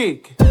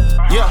chick.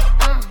 Yeah.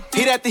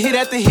 Hit after hit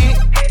after hit.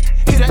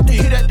 Hit after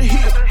hit after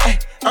hit. Ay,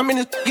 I'm in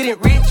this getting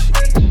rich.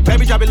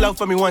 Baby, drop it low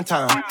for me one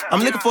time.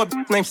 I'm looking for a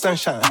bitch named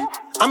Sunshine.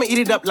 I'ma eat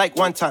it up like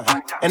one time.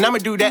 And I'ma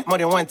do that more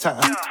than one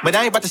time. But I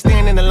ain't about to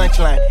stand in the lunch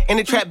line. In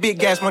the trap, big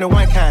gas more than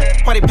one kind.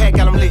 Party pack,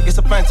 got 'em lit, it's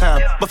a fun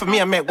time. But for me,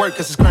 I'm at work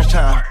cause it's crunch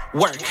time.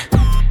 Work.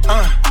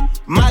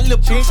 My little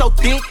bitch so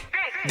thick.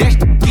 That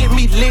get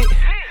me lit.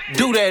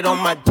 Do that on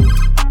my d.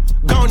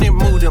 Gone and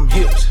move them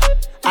hips.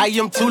 I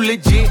am too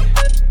legit.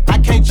 I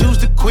can't choose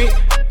to quit.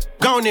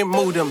 Gone and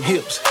move them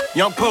hips.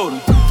 Young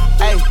Pody.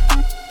 Hey,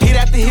 hit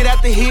after hit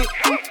after hit.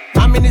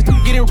 I'm in this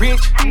getting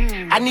rich.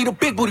 I need a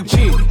big booty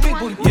chick.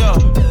 Yeah.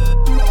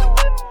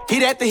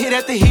 Hit after hit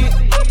after hit.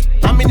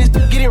 I'm in this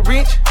getting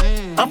rich.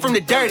 I'm from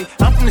the dirty.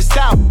 I'm from the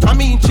south. I'm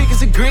eating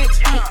chickens and grits.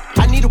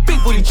 I need a big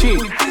booty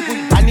chick.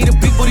 I need a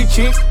big booty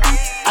chick.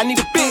 I need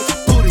a big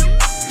booty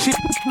chick.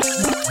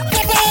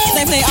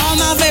 They play all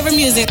my favorite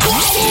music.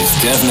 It's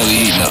definitely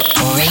heating up.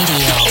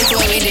 Radio. It's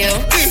what we do.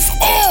 It's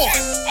on.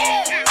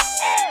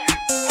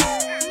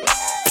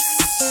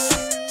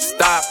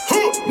 Stop.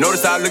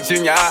 Notice how I looked you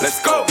in your eye. Let's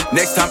go.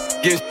 Next time,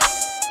 get.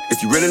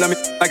 If you really let me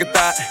like a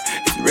thought.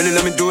 If you really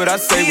let me do what I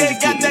say, when you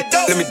get me,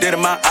 let me dead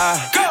in my eye.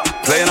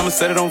 Play it, I'ma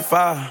set it on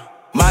fire.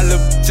 My little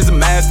bitch is a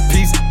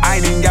masterpiece. I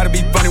ain't even gotta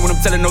be funny when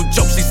I'm telling no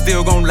jokes. She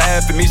still gon'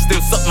 laugh at me.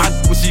 Still suck my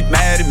when she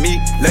mad at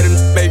me. Let him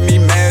make me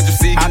mad, you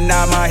see. I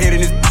nod my head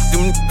in this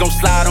them gon'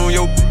 slide on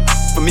your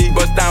for me.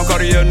 Bust down,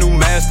 Cartier, new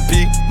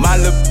masterpiece. My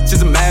little bitch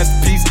is a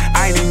masterpiece.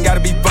 I ain't even gotta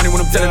be funny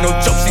when I'm telling no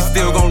jokes. She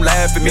still gon'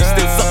 laugh at me.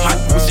 Still suck my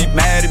when she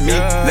mad at me.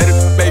 Let him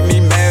make me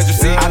mad, you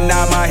see. I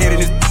nod my head in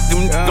this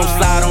them gon'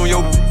 slide on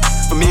your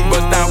for me.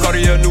 Bust down,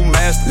 Cartier, new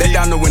masterpiece. Let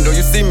down the window,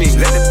 you see me.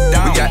 Let it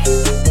down. We got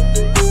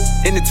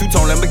in the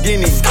two-tone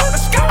Lamborghini.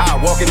 I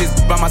walk in this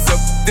by myself,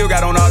 still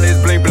got on all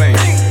this bling bling.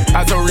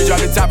 I told Reach out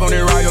the top on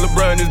that Royal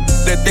LeBron,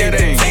 that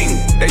thing.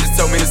 They just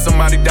told me that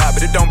somebody died,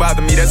 but it don't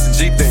bother me, that's the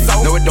G thing.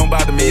 No, it don't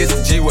bother me, it's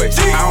the G-way.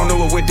 I don't know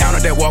what went down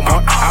at that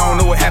Walmart. I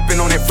don't know what happened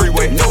on that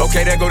freeway.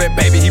 Okay, there go that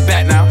baby, he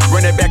back now.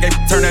 Run that back,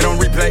 turn that on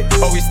replay.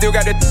 Oh, he still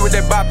got that with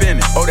that bop in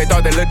it. Oh, they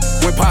thought that look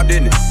went pop,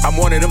 didn't it? I'm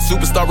one of them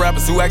superstar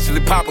rappers who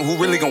actually poppin',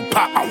 who really gon'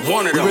 pop. I'm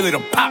one of them. We really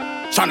done pop.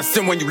 Tryna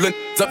send when you look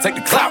up, take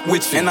the clout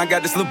with you. And I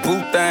got this little boo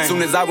thing.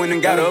 Soon as I went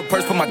and got her a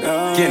purse, put my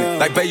in it.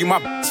 Like, babe, you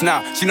my bitch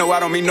now. She know I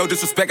don't mean no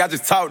disrespect, I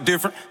just talk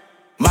different.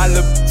 My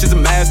little bitch is a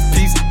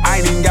masterpiece. I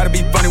ain't even gotta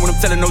be funny when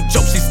I'm telling no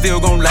jokes. She still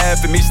gon'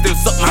 laugh at me. Still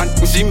suck my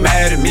when she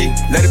mad at me.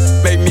 Let it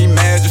make me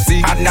mad, you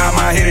see. I nod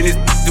my head in this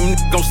them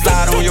gon'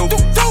 slide on your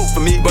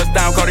for me. Bust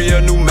down, Cartier,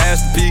 new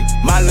masterpiece.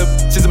 My little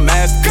bitch is a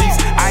masterpiece.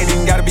 I ain't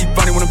even gotta be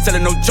funny when I'm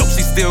telling no jokes.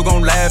 She still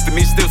gon' laugh at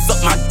me. Still suck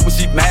my when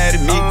she mad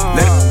at me.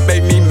 Let it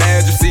make me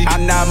mad, you see.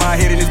 I nod my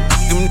head in this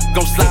them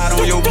gon' slide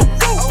on your for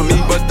me.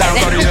 Bust down,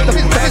 Cartier,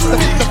 new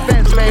masterpiece.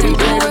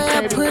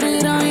 Put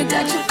it on, you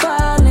got you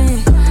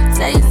falling.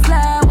 Say it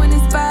slide when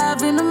it's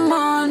 5 in the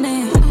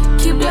morning.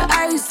 Keep your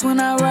ice when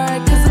I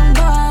ride, cause I'm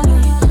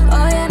ballin'.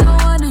 Oh yeah, no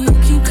wonder you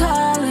keep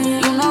calling.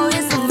 You know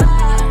it's a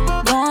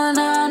vibe, going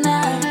all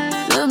night.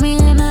 Look me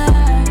in the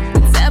eye,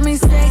 tell me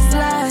sex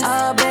lies.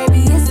 Oh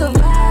baby, it's a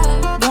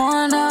vibe,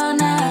 going all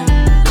night.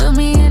 Look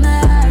me in the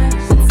eye,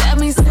 tell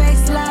me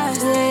sex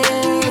lies.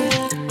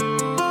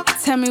 Yeah.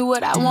 Tell me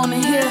what I wanna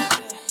hear.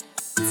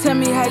 Tell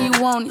me how you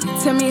want it,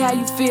 tell me how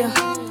you feel.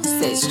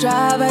 Sex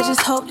drive, I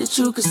just hope that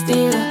you could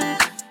steer.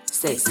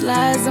 Sex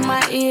lies in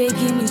my ear,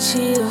 give me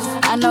chills.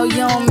 I know you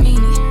don't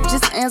mean it,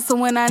 just answer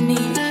when I need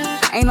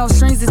it. Ain't no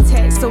strings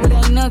attached, so it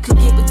ain't none could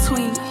get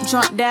between it.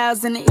 Drunk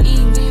dials in the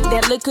evening,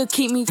 that liquor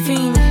keep me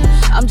fiending.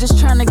 I'm just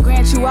trying to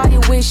grant you all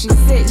your wishes.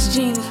 Sex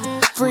genie,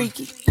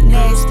 freaky,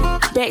 nasty,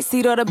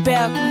 backseat or the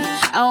balcony.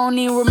 I don't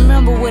even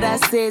remember what I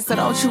said, so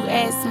don't you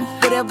ask me.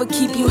 Whatever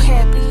keep you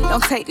happy,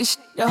 don't take this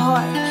shit to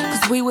heart.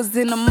 Cause we was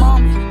in the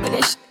moment, but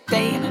that shit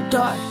stay in the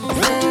dark.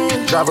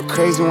 Yeah. Drive her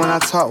crazy when I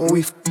talk when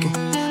we fucking.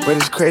 But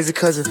it's crazy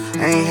cause if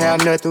I ain't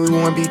had nothing, we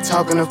wouldn't be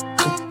talking to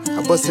fucking.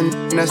 I bust a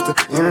that's the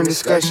end of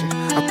discussion.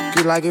 I fuck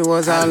you like it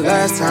was our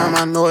last time.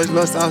 I know it's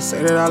lust, I'll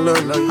say that I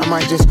love you. I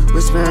might just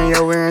whisper in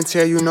your ear and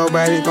tell you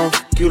nobody gon'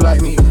 fuck you like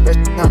me. That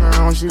time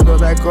around, she go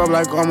back up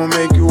like I'ma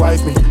make you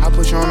wife me. I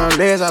put you on her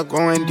legs, I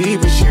go in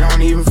deep and she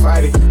don't even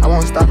fight it. I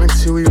won't stop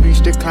until we reach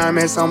the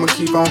climax, I'ma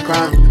keep on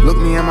climbing. Look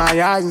me in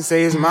my eyes and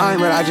say it's mine,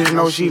 but I just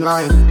know she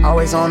lying.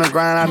 Always on the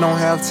grind, I don't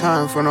have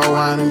time for no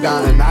wine and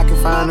dine. I can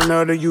find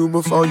another you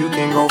before you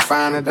can go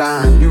find a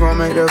dime. You gon'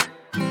 make the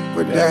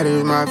but that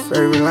is my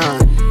favorite line.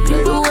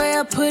 The way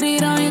I put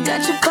it on you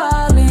got you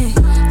falling.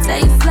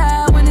 Say you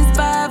fly when it's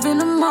 5 in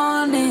the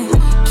morning.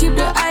 Keep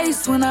the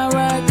ice when I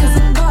ride cause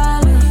I'm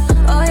ballin'.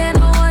 Oh yeah,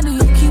 no wonder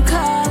you keep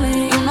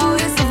calling. You know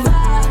it's a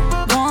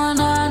vibe, going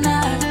all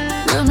night.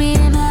 Look me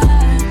in the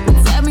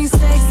eye, tell me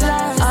sex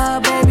lies. Oh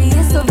baby,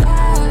 it's a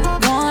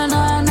vibe, going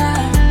all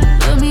night.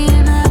 Look me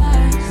in the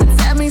eye,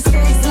 tell me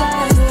sex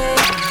lies.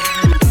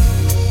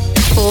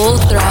 Full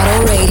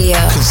Throttle Radio.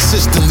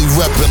 Consistently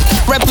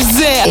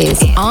represent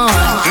is on.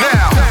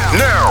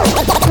 Now.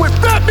 With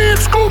Fatman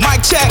Scoop,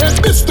 Mic check, and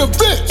Mr.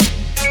 Vince.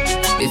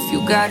 If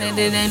you got it,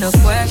 it ain't a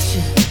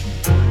question.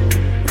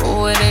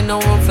 Oh, it ain't no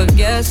room for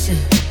guessing.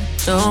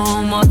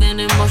 No more than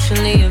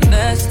emotionally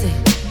invested.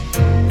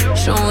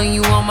 Showing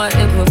you all my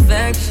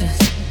imperfections.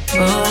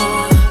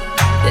 Oh,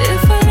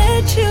 if I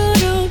let you,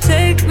 don't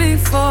take me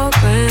for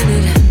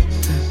granted.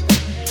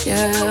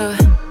 Yeah.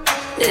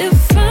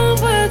 If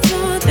I'm worth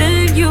more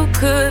than you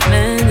could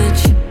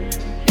manage,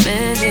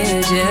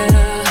 yeah.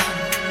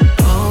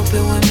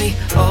 Open with me,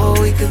 oh,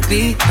 we could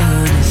be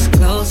honest.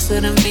 Closer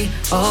to me,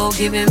 oh,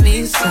 giving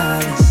me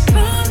silence.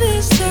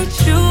 Promise that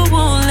you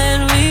won't let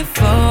me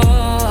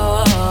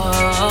fall.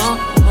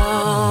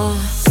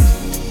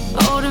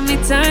 Holding me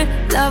tight,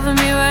 loving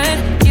me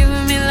right,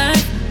 giving me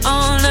life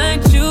all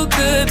night. You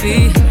could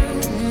be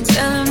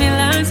telling me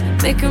lies,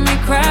 making me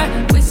cry,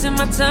 wasting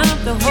my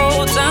time the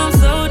whole time.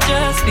 So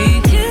just be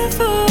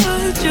careful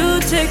what you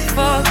take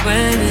for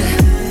granted,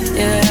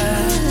 yeah.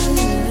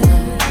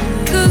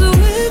 Cause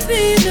with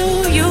me, no,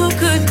 you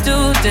could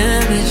do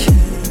damage.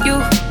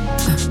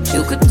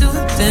 You could do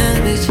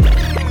damage.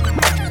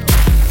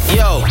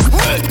 Yo,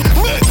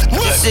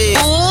 this is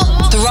Full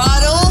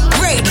Throttle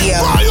Radio.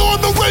 Right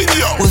on the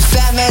radio. With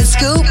Fatman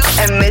Scoop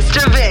and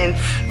Mr. Vince.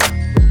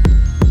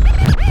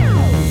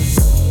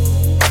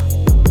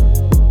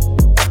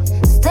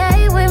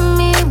 Stay with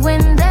me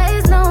when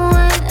there's no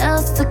one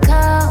else to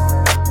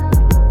call.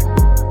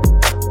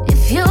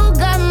 If you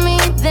got me,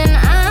 then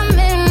I'm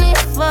in it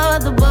for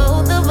the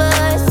both of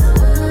us.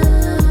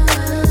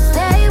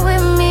 Stay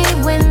with me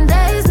when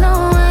there's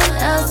no one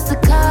else to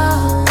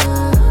call.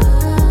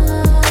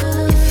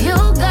 If you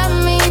got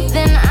me,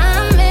 then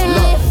I'm in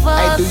it for.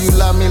 Hey, do you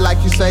love me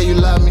like you say you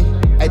love me?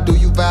 Hey, do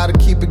you vow to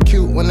keep it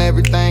cute when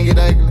everything get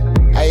ugly?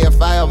 Hey,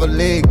 if I ever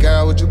leave,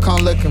 girl, would you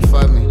come looking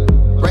for me?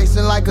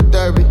 Racing like a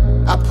derby,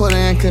 I put her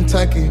in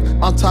Kentucky.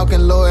 I'm talking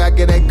lawyer, I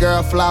get that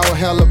girl flower,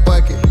 hella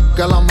bucket.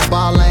 Girl, I'm a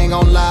ball, I ain't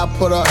gon' lie, I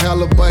put up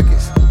hella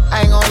buckets.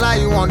 I ain't gon' lie,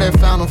 you want that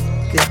fountain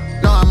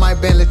f***ing. No, I might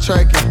Bentley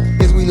Turkey.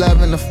 Is we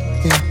loving the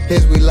f***ing?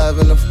 Is we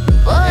loving the f***ing?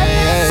 Hey,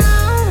 hey.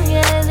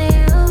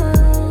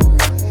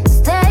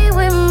 Stay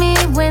with me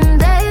when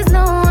there's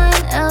no one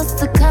else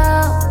to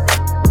call.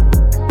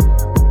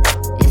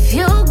 If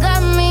you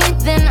got me,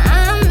 then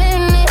I'm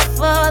in it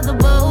for the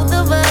both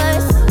of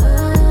us.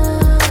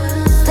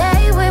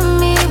 Stay with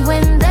me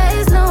when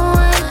there's no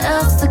one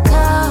else to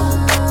call.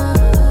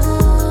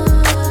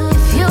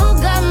 If you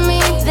got me,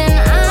 then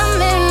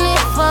I'm in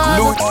it for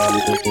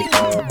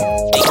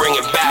bring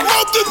it back.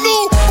 Nothing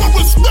new, but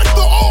respect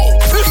the old.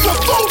 It's a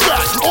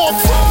throwback on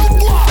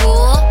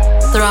Full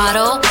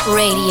Throttle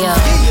Radio.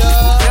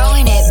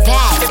 Throwing it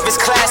back. If it's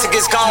classic,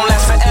 it's gonna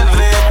last forever.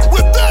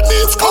 With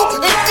Fatman Scoop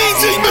and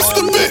DJ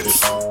Mr. Vince.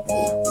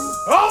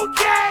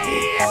 Okay.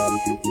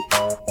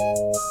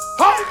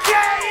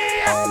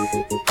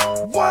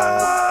 What?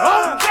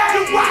 Okay.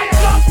 You white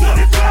up to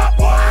the club,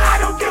 boy. I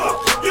don't give a.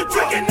 You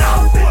drinking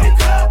off in the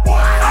club, boy.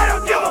 I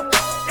don't give a.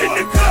 In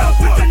the club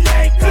with the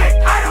leg click.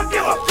 I don't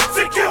give a.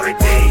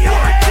 Security on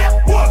my hip,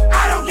 boy.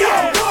 I don't give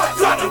a.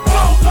 Drop the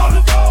balls on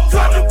the ball.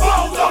 Drop the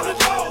balls on the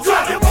ball.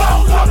 Drop the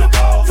balls on the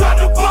ball. Drop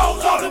the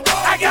balls on the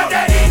ball. I got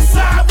that east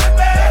side with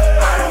me.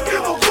 I don't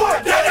give a boy.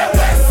 Got that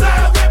west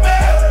side with me.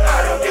 I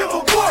don't give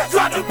a boy.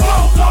 Drop the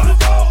balls on the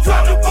ball.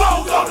 Drop the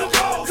balls on the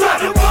ball. Drop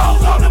the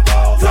balls on the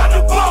ball. Drop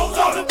the balls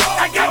on the ball.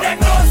 I got that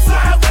north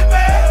side with me.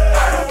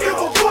 I don't give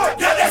a boy.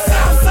 Got that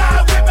south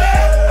side with me.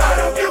 I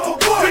don't give a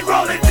boy. We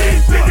rolling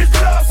deep in this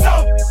club, so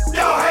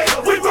y'all hate.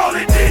 We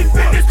rolling deep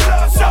in this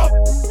club, so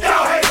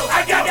y'all hate.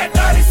 I got that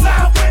dirty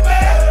side with me.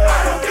 I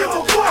don't give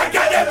a boy. I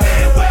got that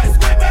Midwest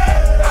with me.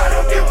 I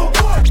don't give a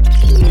boy.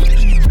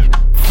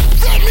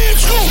 Fatman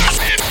Scoop,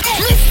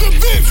 Mr.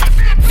 Vince.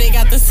 They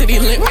got the city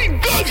lit.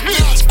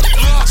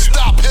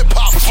 Non-stop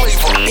hip-hop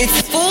flavor.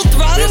 It's Full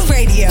Throttle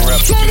Radio.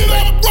 Turn it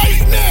up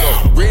right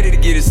now. Ready to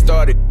get it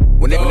started.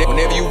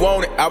 Whenever you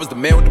want it, I was the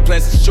man with the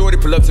plans to shorty.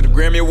 Pull up to the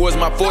Grammy Awards,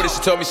 my 40.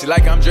 She told me she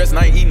like how I'm dressed and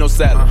I ain't eating no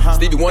salad.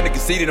 Stevie Wonder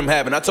conceded I'm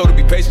having. I told her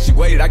be patient, she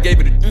waited. I gave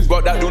her the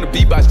walked out doing the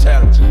beatbox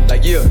challenge.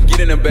 Like, yeah, get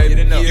in there, baby.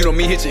 You know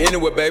me, hit you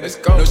anywhere, baby.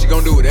 Know she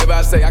gon' do whatever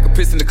I say. I can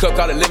piss in the cup,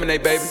 call it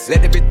lemonade, baby.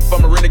 Let that bitch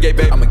from a renegade,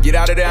 baby. I'ma get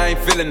out of there, I ain't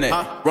feeling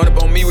that. Run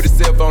up on me with a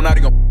cell phone, now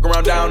they gon' f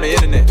around down the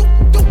internet.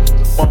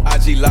 On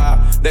IG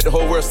Live, let the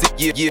whole world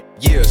see, yeah.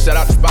 Shout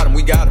out to Spot him,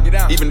 we got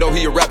him. Even though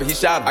he a rapper, he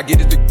shot him. I get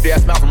this big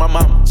ass mouth from my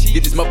mama.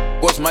 Get this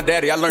voice from my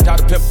daddy. I learned how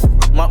to pimp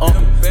my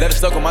uncle. Let it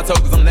suck on my toes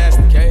cause I'm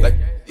nasty. Like,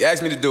 you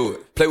asked me to do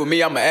it. Play with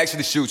me, I'ma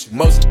actually shoot you.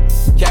 Most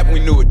capping, we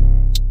knew it.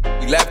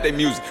 We laugh at their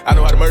music. I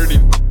know how to murder these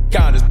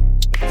condoms.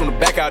 From the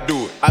back, I'll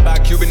do it. I buy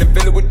a Cuban and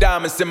fill it with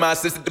diamonds. Send my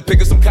assistant to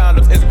pick up some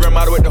condoms. Instagram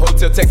model at the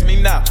hotel, text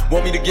me now.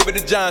 Want me to give it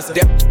to Johnson.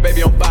 That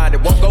baby, I'm fine.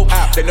 It won't go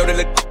out. They know they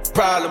let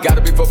problem.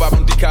 Gotta be 4-5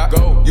 on decock.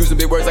 Go. Using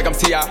big words like I'm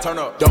T.I. Turn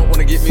up. Don't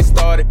wanna get me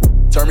started.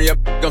 Turn me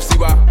up, gon' see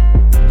why.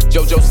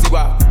 JoJo, see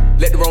why.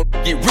 Let the wrong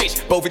get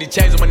rich. Both of these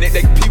chains on my neck,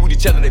 they compete with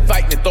each other. They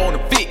fighting and throwing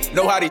a fit.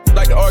 Know how they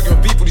like to argue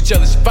and beef with each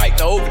other. She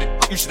fighting over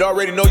it. You should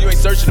already know you ain't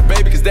searching the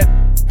baby, cause that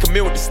come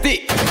in with the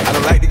stick. I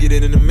don't like to get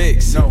in the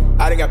mix. No,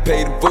 I done got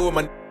paid in full.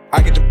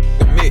 I get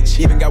the Mitch.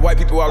 Even got white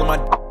people all on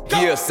my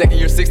yeah, second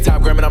year,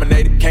 6-time Grammy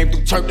nominated. Came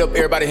through, turned up,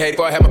 everybody hated.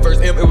 Before I had my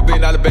first M, it was $1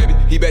 billion, baby.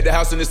 He bet the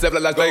house in himself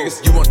like Las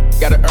Vegas. You want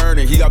gotta earn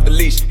it. He off the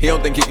leash. He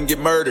don't think he can get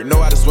murdered.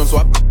 Know how to swim, so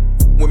I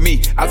with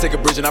me. I take a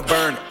bridge and I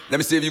burn it. Let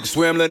me see if you can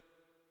swim, let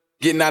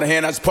getting out of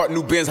hand. I just parked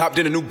new Benz, hopped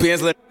in a new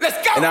Benz, let's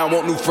go. And I don't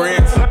want new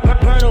friends.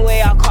 Burn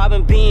away our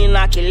carbon beam,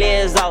 knock your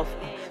legs off.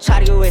 Try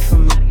to get away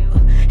from me.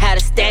 Had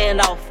to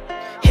stand off.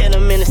 Hit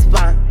him in the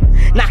spine.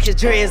 Knock your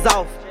dreads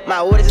off.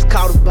 My water just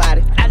caught a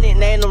body. I didn't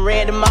name them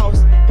Randy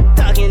Moss.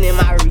 Thuggin' in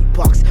my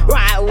Reeboks.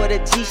 Ride with a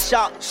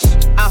G-Shock.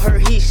 I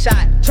heard he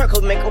shot.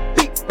 Truckle make a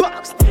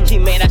beatbox. He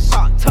made that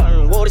shot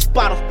turn. Wore the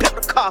spot on,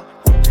 built the car.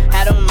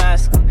 Had a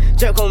mask.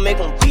 Jerk gon' make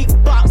him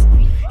beatbox.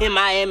 In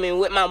Miami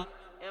with my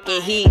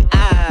and he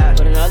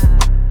put another.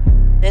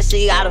 Then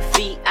she got her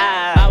feet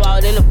out. I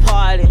walked in the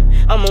party.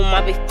 I'm on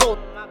my big foot.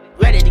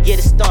 Ready to get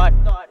it started.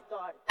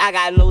 I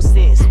got no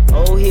sense.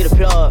 Oh, hit the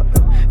plug.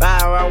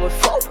 Ride around with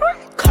 4.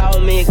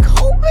 Call me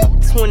Kobe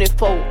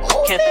 24.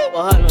 Can't fuck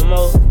with her no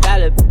more.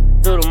 Gotta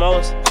do the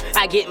most.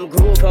 I get my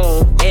groove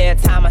on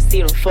every time I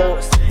see them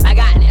folks. I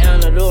got the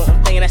antidote.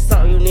 I'm thinking that's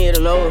something you need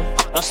to know.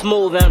 I'm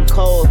smooth and I'm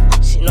cold.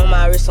 She know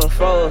my wrist on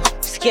froze.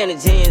 Skinny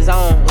jeans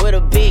on with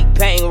a big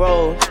bang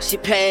roll. She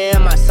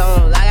playing my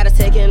songs. I gotta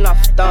take it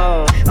off the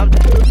thong. I'm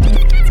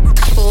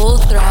Full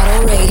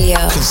Throttle Radio.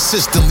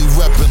 Consistently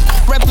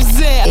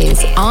represent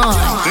is on.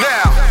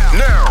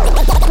 Now.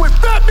 With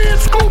Fatman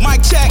Scoop.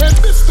 Mic check. And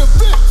Mr.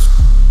 Vince.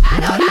 I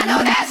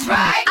know that's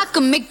right. I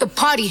can make the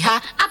party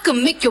hot. I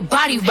can make your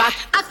body rock.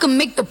 I can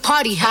make the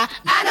party hot.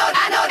 I know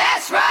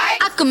that's right.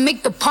 I can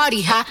make the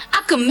party hot.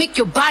 I can make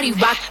your body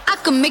rock. I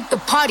can make the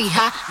party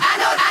hot. I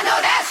know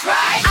that's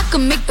right. I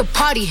can make the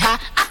party hot.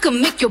 I can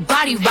make your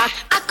body rock.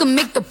 I can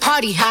make the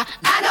party hot.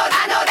 I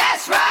know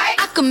that's right.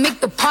 I can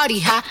make the party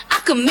hot. I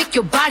can make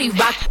your body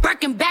rock.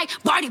 Working back,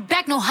 body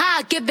back, know how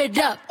I give it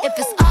up. If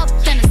it's up,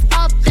 then it's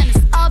up, then it's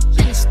up,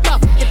 then it's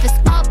stuck. If it's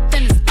up,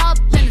 then it's up,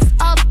 then it's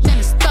up, then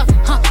it's stuck.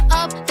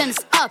 Up, then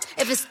it's up.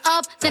 If it's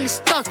up, then it's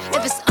stuck.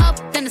 If it's up,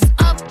 then it's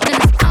up, then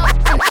it's up,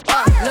 then it's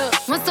up. Look,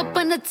 once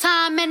upon a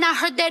time, and I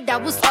heard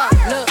that was up.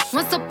 Look,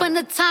 once upon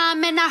a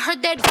time, and I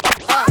heard that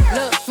up.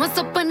 Look, once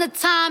upon a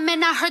time,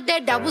 and I heard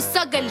that was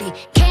ugly.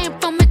 Came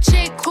from a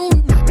chick who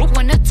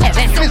wanna touch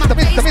it. Mr.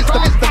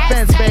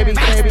 Vince, baby.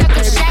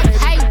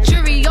 Hey,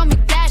 jury on me,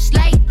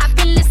 flashlight. I've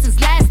been listening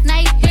last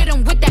night. Hit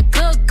him with that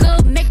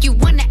good, make you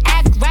wanna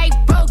act right.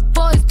 Broke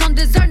boys don't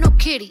deserve no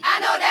kitty. I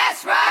know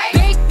that's right.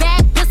 Big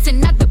bag,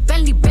 bustin' out the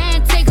Bentley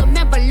band. Take a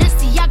man,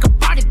 Balenciaga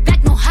brought it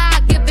back. Know how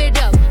I give it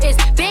up. It's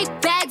big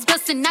bags,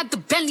 bustin' out the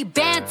Bentley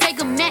band.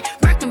 Take a man,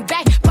 working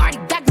back, party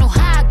back. Know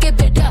how I give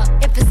it up.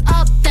 If it's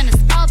up, then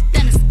it's up,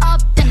 then it's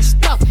up, then it's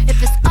stuck.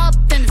 If it's up,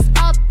 then it's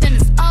up, then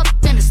it's up,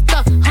 then it's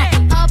stuck.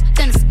 Up,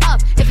 then it's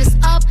up. If it's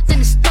up, then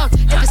it's stuck.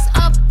 If it's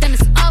up, then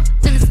it's up,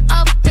 then it's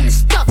up, then it's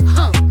stuck.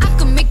 I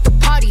can make the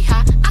party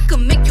hot. I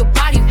can make your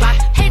body rock.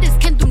 Haters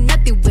can do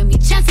nothing with me.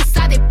 Chances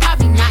are they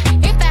probably not.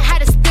 If I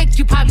had a stick,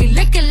 you probably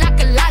lick it like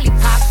a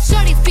lollipop.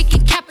 Shorty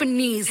speaking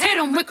Japanese, hit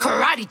him with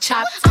karate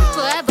chop. I'm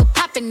forever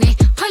popping it,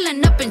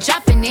 pulling up and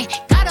dropping it.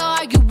 Gotta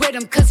argue with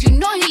him, cause you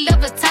know he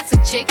love a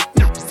toxic chick.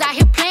 Out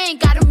here playing,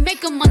 gotta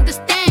make him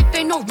understand. If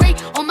ain't no ring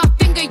on my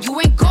finger, you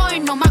ain't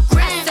going on my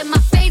gram. Set my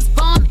face,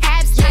 bomb,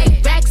 abs,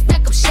 tight, rack,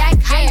 stack up,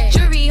 shack, high.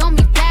 Jury on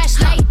me,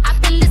 flashlight.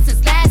 I've been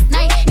listening last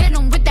night. Hit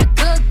him with that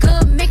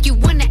good, make you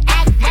wanna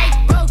act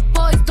right. Broke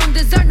boys don't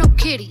deserve no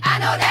kitty. I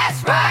know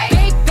that's right.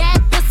 Big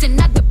bag, bustin'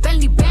 out the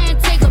Bentley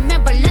band. Take a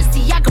man,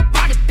 Balenciaga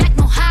brought it back.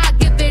 Know how I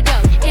give it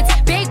up.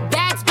 It's big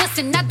bags,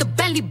 bustin' out the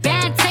Bentley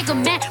band. Take a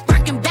man,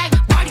 working back,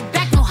 party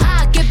back. Know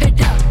how I give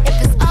it up.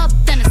 If it's up,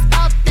 then it's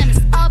up, then it's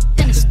up,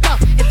 then it's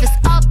stuck. If it's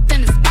up,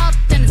 then it's up,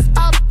 then it's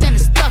up, then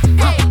it's stuck.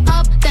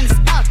 Up, then it's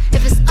up.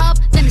 If it's up,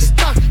 then it's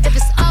stuck.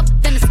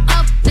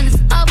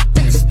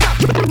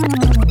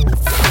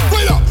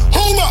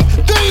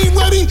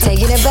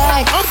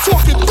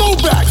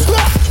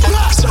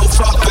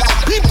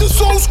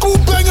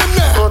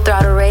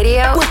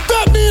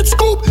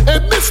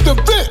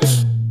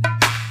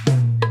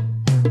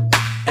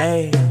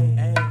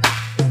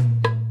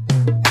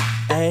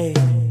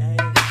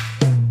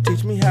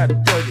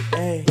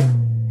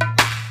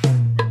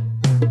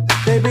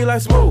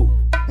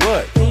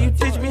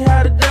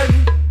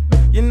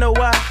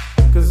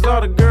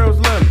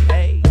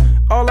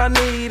 I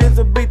need is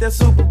a beat that's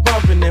super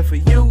bumpin'. And for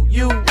you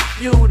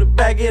to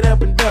back it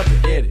up and dump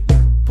it. Get it.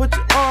 Put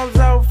your arms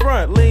out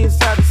front, lean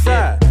side to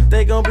side.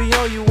 They gon' be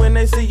on you when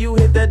they see you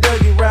hit that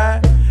Dougie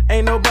ride.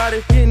 Ain't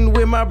nobody hitting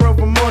with my bro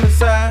from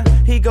Morningside.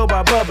 He go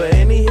by Bubba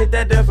and he hit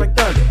that dance like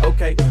thunder.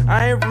 Okay,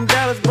 I ain't from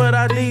Dallas, but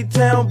I need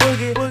town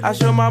boogie. I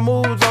show my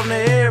moves on to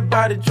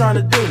everybody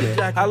tryna do me.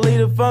 I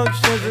lead the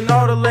functions and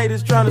all the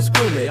ladies tryna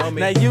screw me.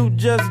 Now you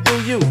just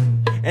do you,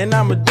 and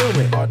I'ma do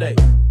me all day.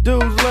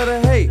 Dudes love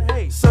to hate,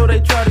 so they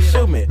try to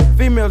shoot me.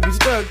 Females be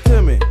stuck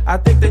to me, I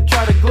think they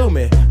try to glue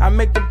me. I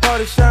make the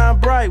party shine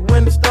bright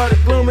when it started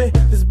gloomy.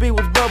 This beat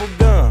was bubble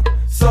gum,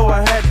 so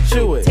I had to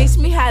chew it. Taste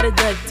me how to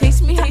duck,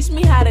 taste me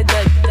how to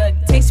duck,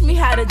 taste me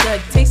how to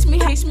duck, taste me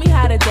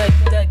how to duck.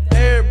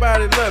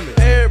 Everybody love me,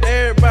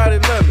 everybody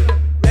love me.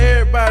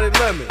 Everybody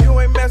love me. You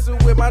ain't messing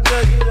with my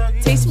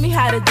Dougie. Taste me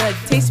how to duck.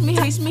 Taste me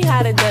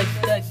how to duck.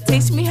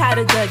 Taste me how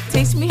to duck.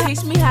 Taste me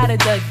how to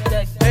duck.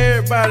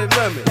 Everybody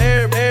love me.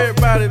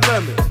 Everybody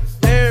love me.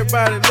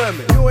 Everybody love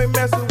me. You ain't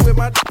messing with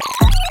my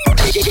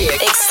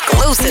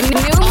exclusive.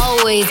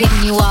 Always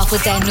hitting you off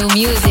with that new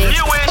music.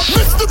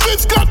 Mr.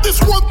 Vince got this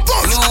one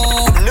first.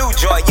 New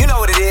joint, you know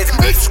what it is.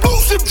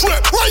 Exclusive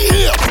trap right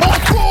here.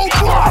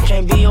 I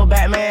can't be your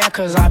Batman,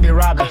 cause I be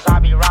robbing. I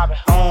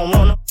don't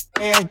want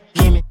no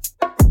give me.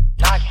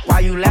 Why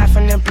you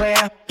laughing and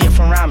playing? Get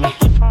from around me.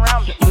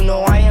 You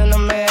know I am the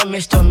man,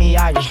 Mr.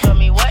 Miyagi.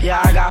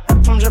 Yeah, I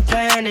got from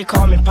Japan, they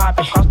call me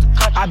Poppy.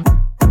 I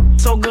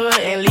so good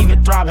and leave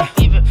it throbbing.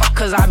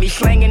 Cause I be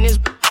slanging this,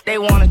 they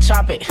wanna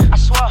chop it. I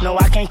swear. No,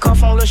 I can't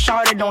cuff on Lil'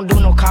 Shorty, don't do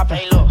no copping.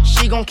 Hey, look.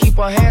 She gon' keep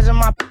her hands in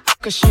my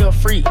cause she a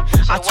freak.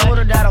 I told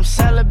her that I'm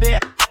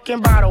celibate,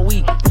 about a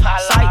week.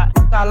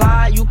 I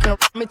lied, you can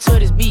me to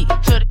this beat.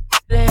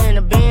 In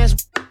the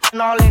Benz,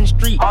 and all in the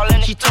street.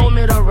 She told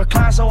me to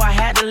recline, so I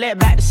had to let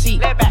back the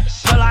seat.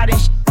 Pull out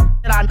this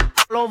that I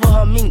all over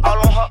her meat.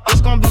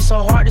 It's gonna be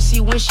so hard to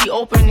see when she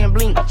open and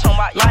blink.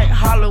 Like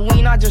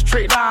Halloween, I just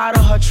tricked her out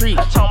of her tree.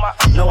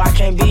 No, I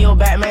can't be your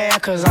Batman,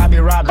 cause I be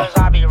robbing.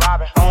 I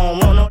don't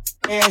want no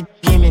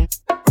give me.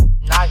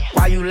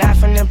 Why you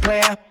laughing and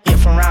playing? Get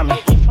from around me.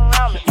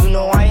 You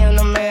know I am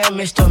the man,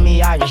 Mr.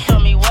 Miyagi.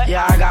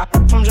 Yeah, I got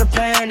from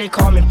Japan, they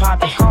call me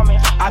Poppy.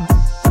 I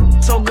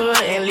so good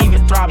and leave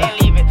it throbbing.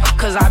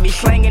 Cause I be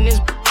slanging this,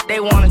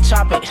 they wanna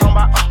chop it.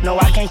 No,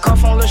 I can't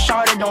cuff on Lil'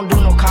 Shorty, don't do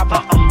no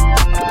copping.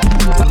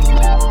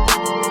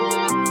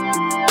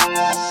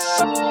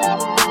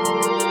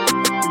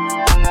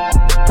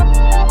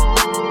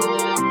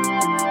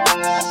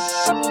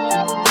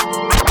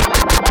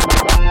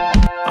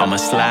 I'ma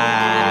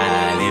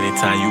slide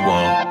anytime you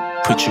want.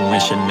 Put you in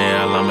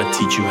Chanel, I'ma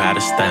teach you how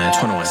to stand.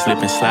 21. Slip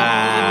and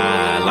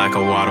slide like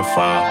a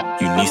waterfall.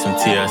 You need some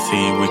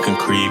TLC, we can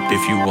creep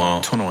if you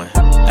want. 21.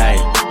 Hey,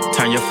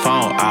 turn your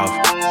phone off,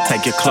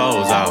 take your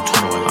clothes off.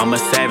 21. I'm a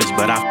savage,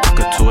 but I fuck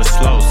her to a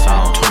slow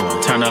song.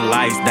 21. Turn the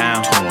lights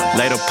down, 21.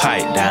 Lay the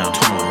pipe down.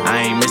 21.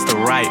 I ain't Mr.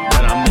 Right,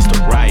 but I'm Mr.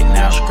 Right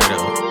now. Straight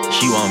up.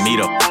 She want me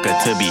to fuck her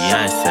to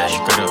Beyonce.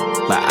 Straight up.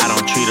 But I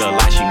don't treat her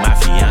like she my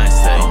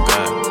fiance. Oh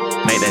God.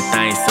 Make that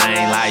thing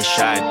sing like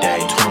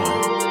Sade.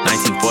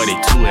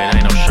 1942, it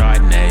ain't no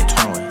Chardonnay.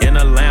 21. In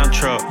a lamb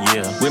truck,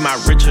 yeah, with my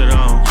Richard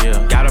on,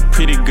 yeah. Got a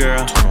pretty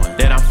girl 21.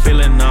 That I'm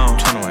feeling on.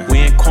 21. We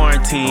in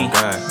quarantine,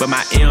 but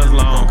my M's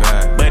long.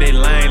 But it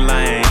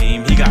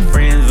lame, he got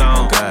friends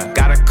on.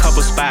 Got a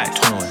couple spots,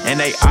 21. And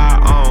they are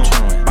on.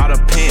 21. Bought a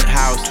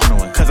penthouse,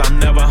 21. Cause I'm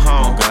never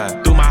home.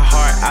 Threw my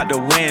heart out the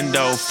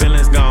window,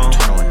 feelings gone.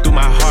 21. Threw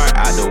my heart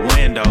out the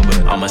window,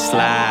 but I'ma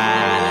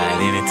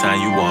slide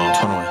anytime you want.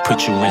 21.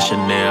 Put you in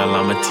Chanel,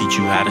 I'ma teach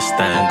you how to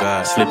stand.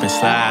 Slip and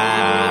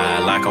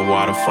slide like a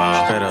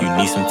waterfall. You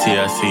need some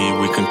TLC,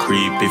 we can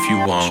creep if you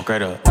want.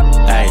 Straight up.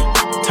 Hey,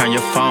 turn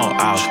your phone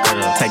off.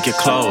 Take your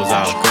clothes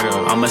off.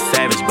 I'm a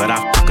savage, but I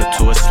fuck her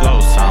to a slow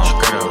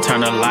song.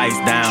 Turn the lights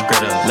down.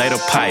 Lay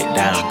the pipe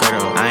down.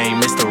 I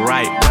ain't Mr.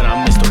 Right, but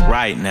I'm Mr.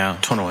 Right now.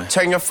 21.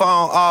 Turn your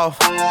phone off,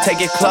 take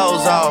your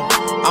clothes off.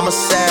 I'm a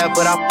sad,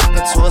 but I fuck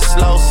her to a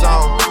slow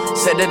song.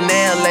 Said the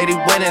nail lady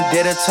went and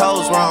did her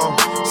toes wrong.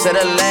 Said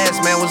the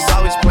last man was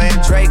always playing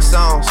Drake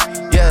songs.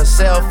 Yeah,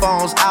 cell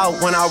phones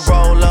out when I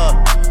roll up.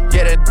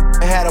 Yeah,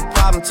 that had a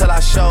problem till I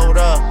showed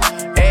up.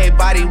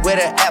 Everybody with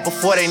an app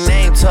before they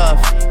name tough.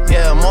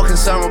 Yeah, more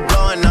concerned with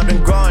blowing up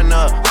than growing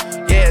up.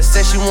 Yeah,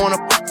 said she wanna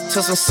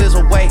till some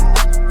scissor wait.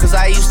 Cause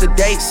I used to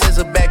date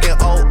SZA back in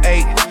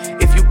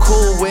 08. If you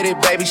cool with it,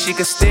 baby, she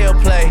can still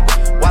play.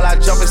 While I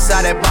jump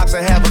inside that box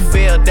and have a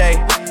field day.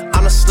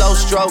 I'm a slow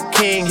stroke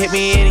king, hit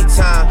me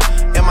anytime.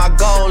 And my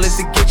goal is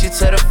to get you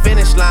to the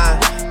finish line.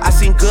 I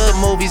seen good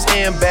movies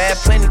and bad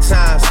plenty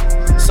times.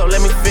 So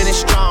let me finish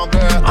strong,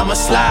 girl. I'ma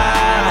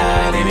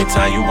slide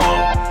anytime you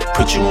want.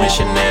 Put you in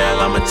Chanel,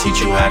 I'ma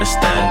teach you how to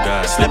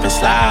stand. Slip and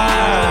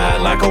slide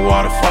like a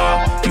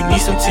waterfall. You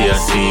need some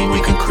TLC,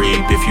 we can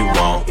creep if you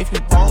want.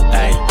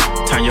 Hey,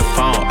 turn your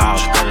phone off,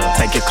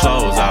 take your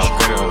clothes off.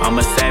 I'm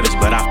a savage,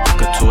 but I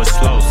fuck her to a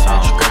slow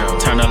song.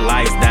 Turn the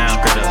lights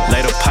down,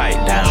 lay the pipe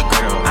down.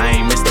 I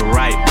ain't Mr.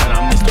 Right, but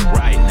I'm Mr.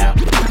 Right now.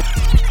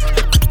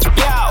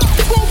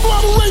 Full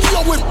Throttle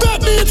Radio with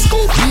Fatman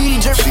Scoop.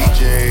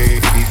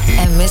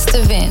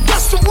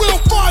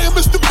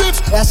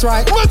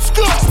 That's right. Let's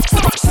go.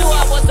 Knew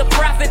I was a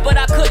prophet, but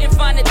I couldn't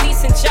find a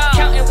decent job.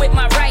 Counting with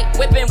my right,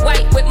 whipping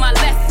white with my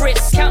left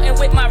wrist. Counting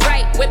with my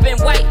right, whipping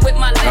white with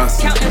my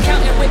left.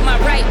 Counting with my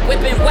right,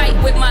 whipping white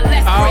with my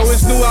left wrist. I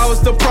always knew I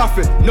was the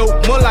prophet, no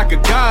more like a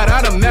god.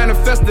 I done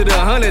manifested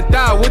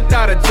 100,000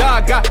 without a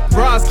job. Got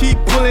bras, keep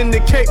pulling the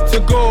cake to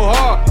go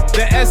hard.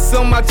 The S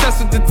on my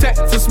chest with the tech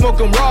to smoke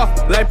them raw.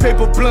 Like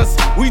paper blunts,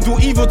 we do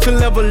evil to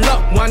level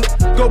up. One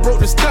go broke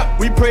the stuff,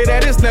 we pray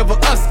that it's never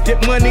us.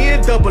 Get money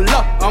and double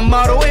up, our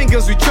motto ain't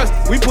girls we trust.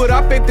 We put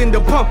our faith in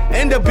the pump,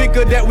 and the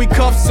bigger that we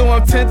cuff. So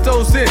I'm 10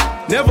 toes in,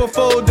 never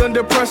fold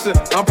under pressure.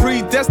 I'm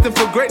predestined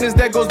for greatness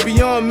that goes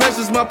beyond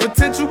measures. My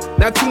potential,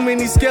 not too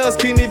many scales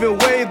can't even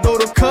weigh. Though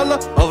the color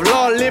of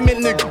law limit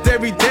niggas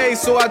every day.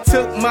 So I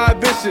took my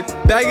ambition,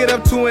 bag it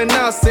up to an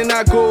ounce, and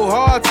I go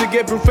hard to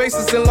get blue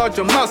faces and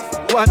larger mouths.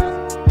 What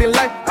in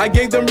life, I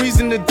gave them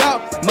reason to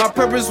doubt. My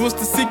purpose was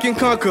to seek and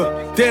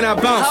conquer, then I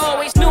bounced. I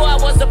always knew I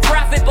was a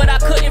prophet, but I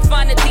couldn't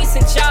find a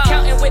decent job.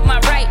 Counting with my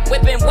right,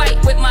 whipping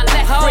white with my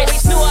left wrist. I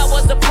always knew I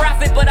was a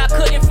prophet, but I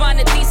couldn't find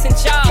a decent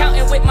job.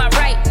 Counting with my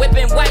right,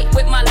 whipping white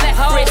with my left wrist.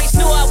 I always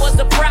knew I was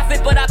a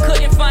prophet, but I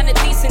couldn't find a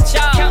decent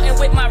job. Counting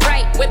with my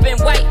right, whipping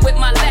white with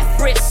my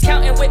left wrist.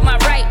 Counting with my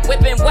right,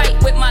 whipping white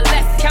with my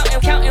left.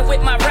 Counting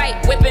with my right,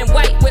 whipping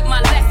white with my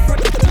left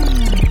wrist.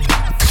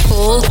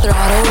 Full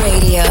Throttle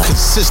Radio.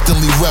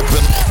 Consistently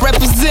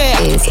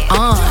Represent is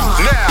on.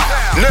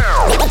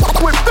 Now.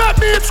 With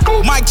Fatman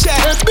Scoop, Mike Check,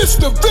 and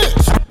Mr.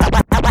 Vince.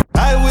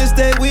 I wish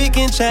that we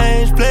can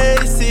change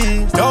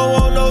places. Don't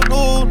want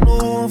no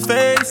new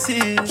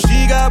faces.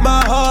 She got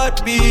my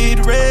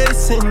heartbeat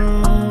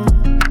racing.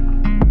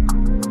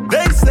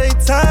 They say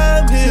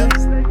time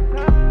heals.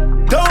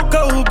 Don't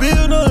go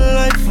build no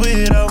life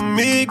without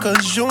me,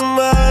 cause you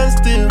mine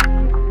still.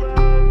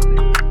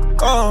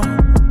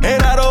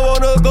 And I don't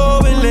wanna go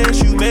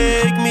unless you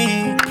make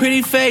me.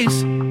 Pretty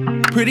face,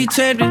 pretty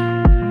tempting,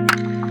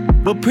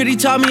 but pretty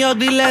taught me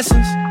ugly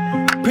lessons.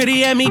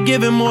 Pretty had me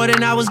giving more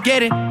than I was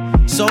getting.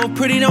 So if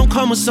pretty don't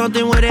come with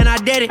something, well then I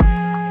did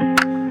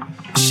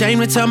it. Shame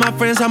to tell my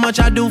friends how much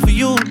I do for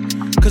you,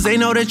 cause they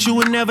know that you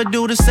would never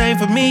do the same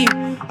for me.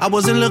 I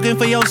wasn't looking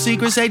for your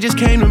secrets, they just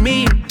came to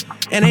me.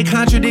 And they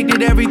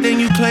contradicted everything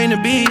you claim to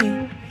be.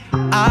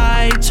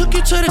 I took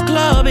you to the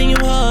club and you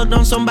hugged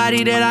on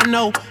somebody that I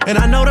know. And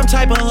I know them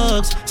type of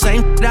hugs,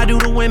 same I do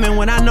to women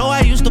when I know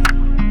I used to.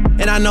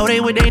 And I know they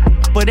would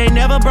but they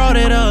never brought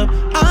it up.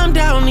 I'm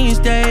down these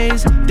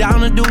days,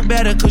 down to do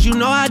better, cause you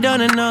know I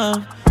done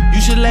enough.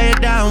 You should lay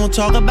it down, we'll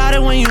talk about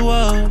it when you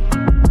up.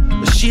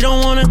 But she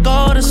don't wanna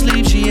go to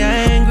sleep, she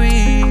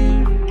angry.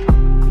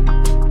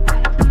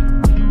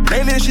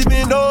 Lately she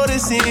been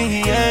noticing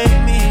he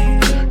ain't me.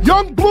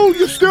 Young Blue,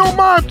 You're Still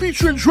Mine,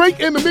 featuring Drake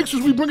in the mix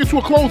as we bring it to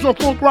a close on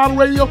Full Throttle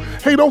Radio.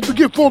 Hey, don't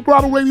forget, Full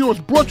Throttle Radio is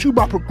brought to you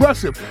by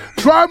Progressive.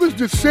 Drivers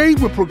that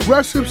save with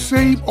Progressive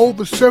save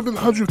over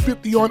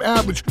 $750 on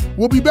average.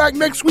 We'll be back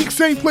next week,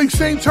 same place,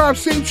 same time,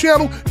 same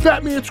channel.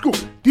 Fatman Scoop,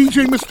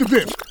 DJ Mr.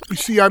 Vince. We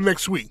see y'all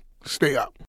next week. Stay up.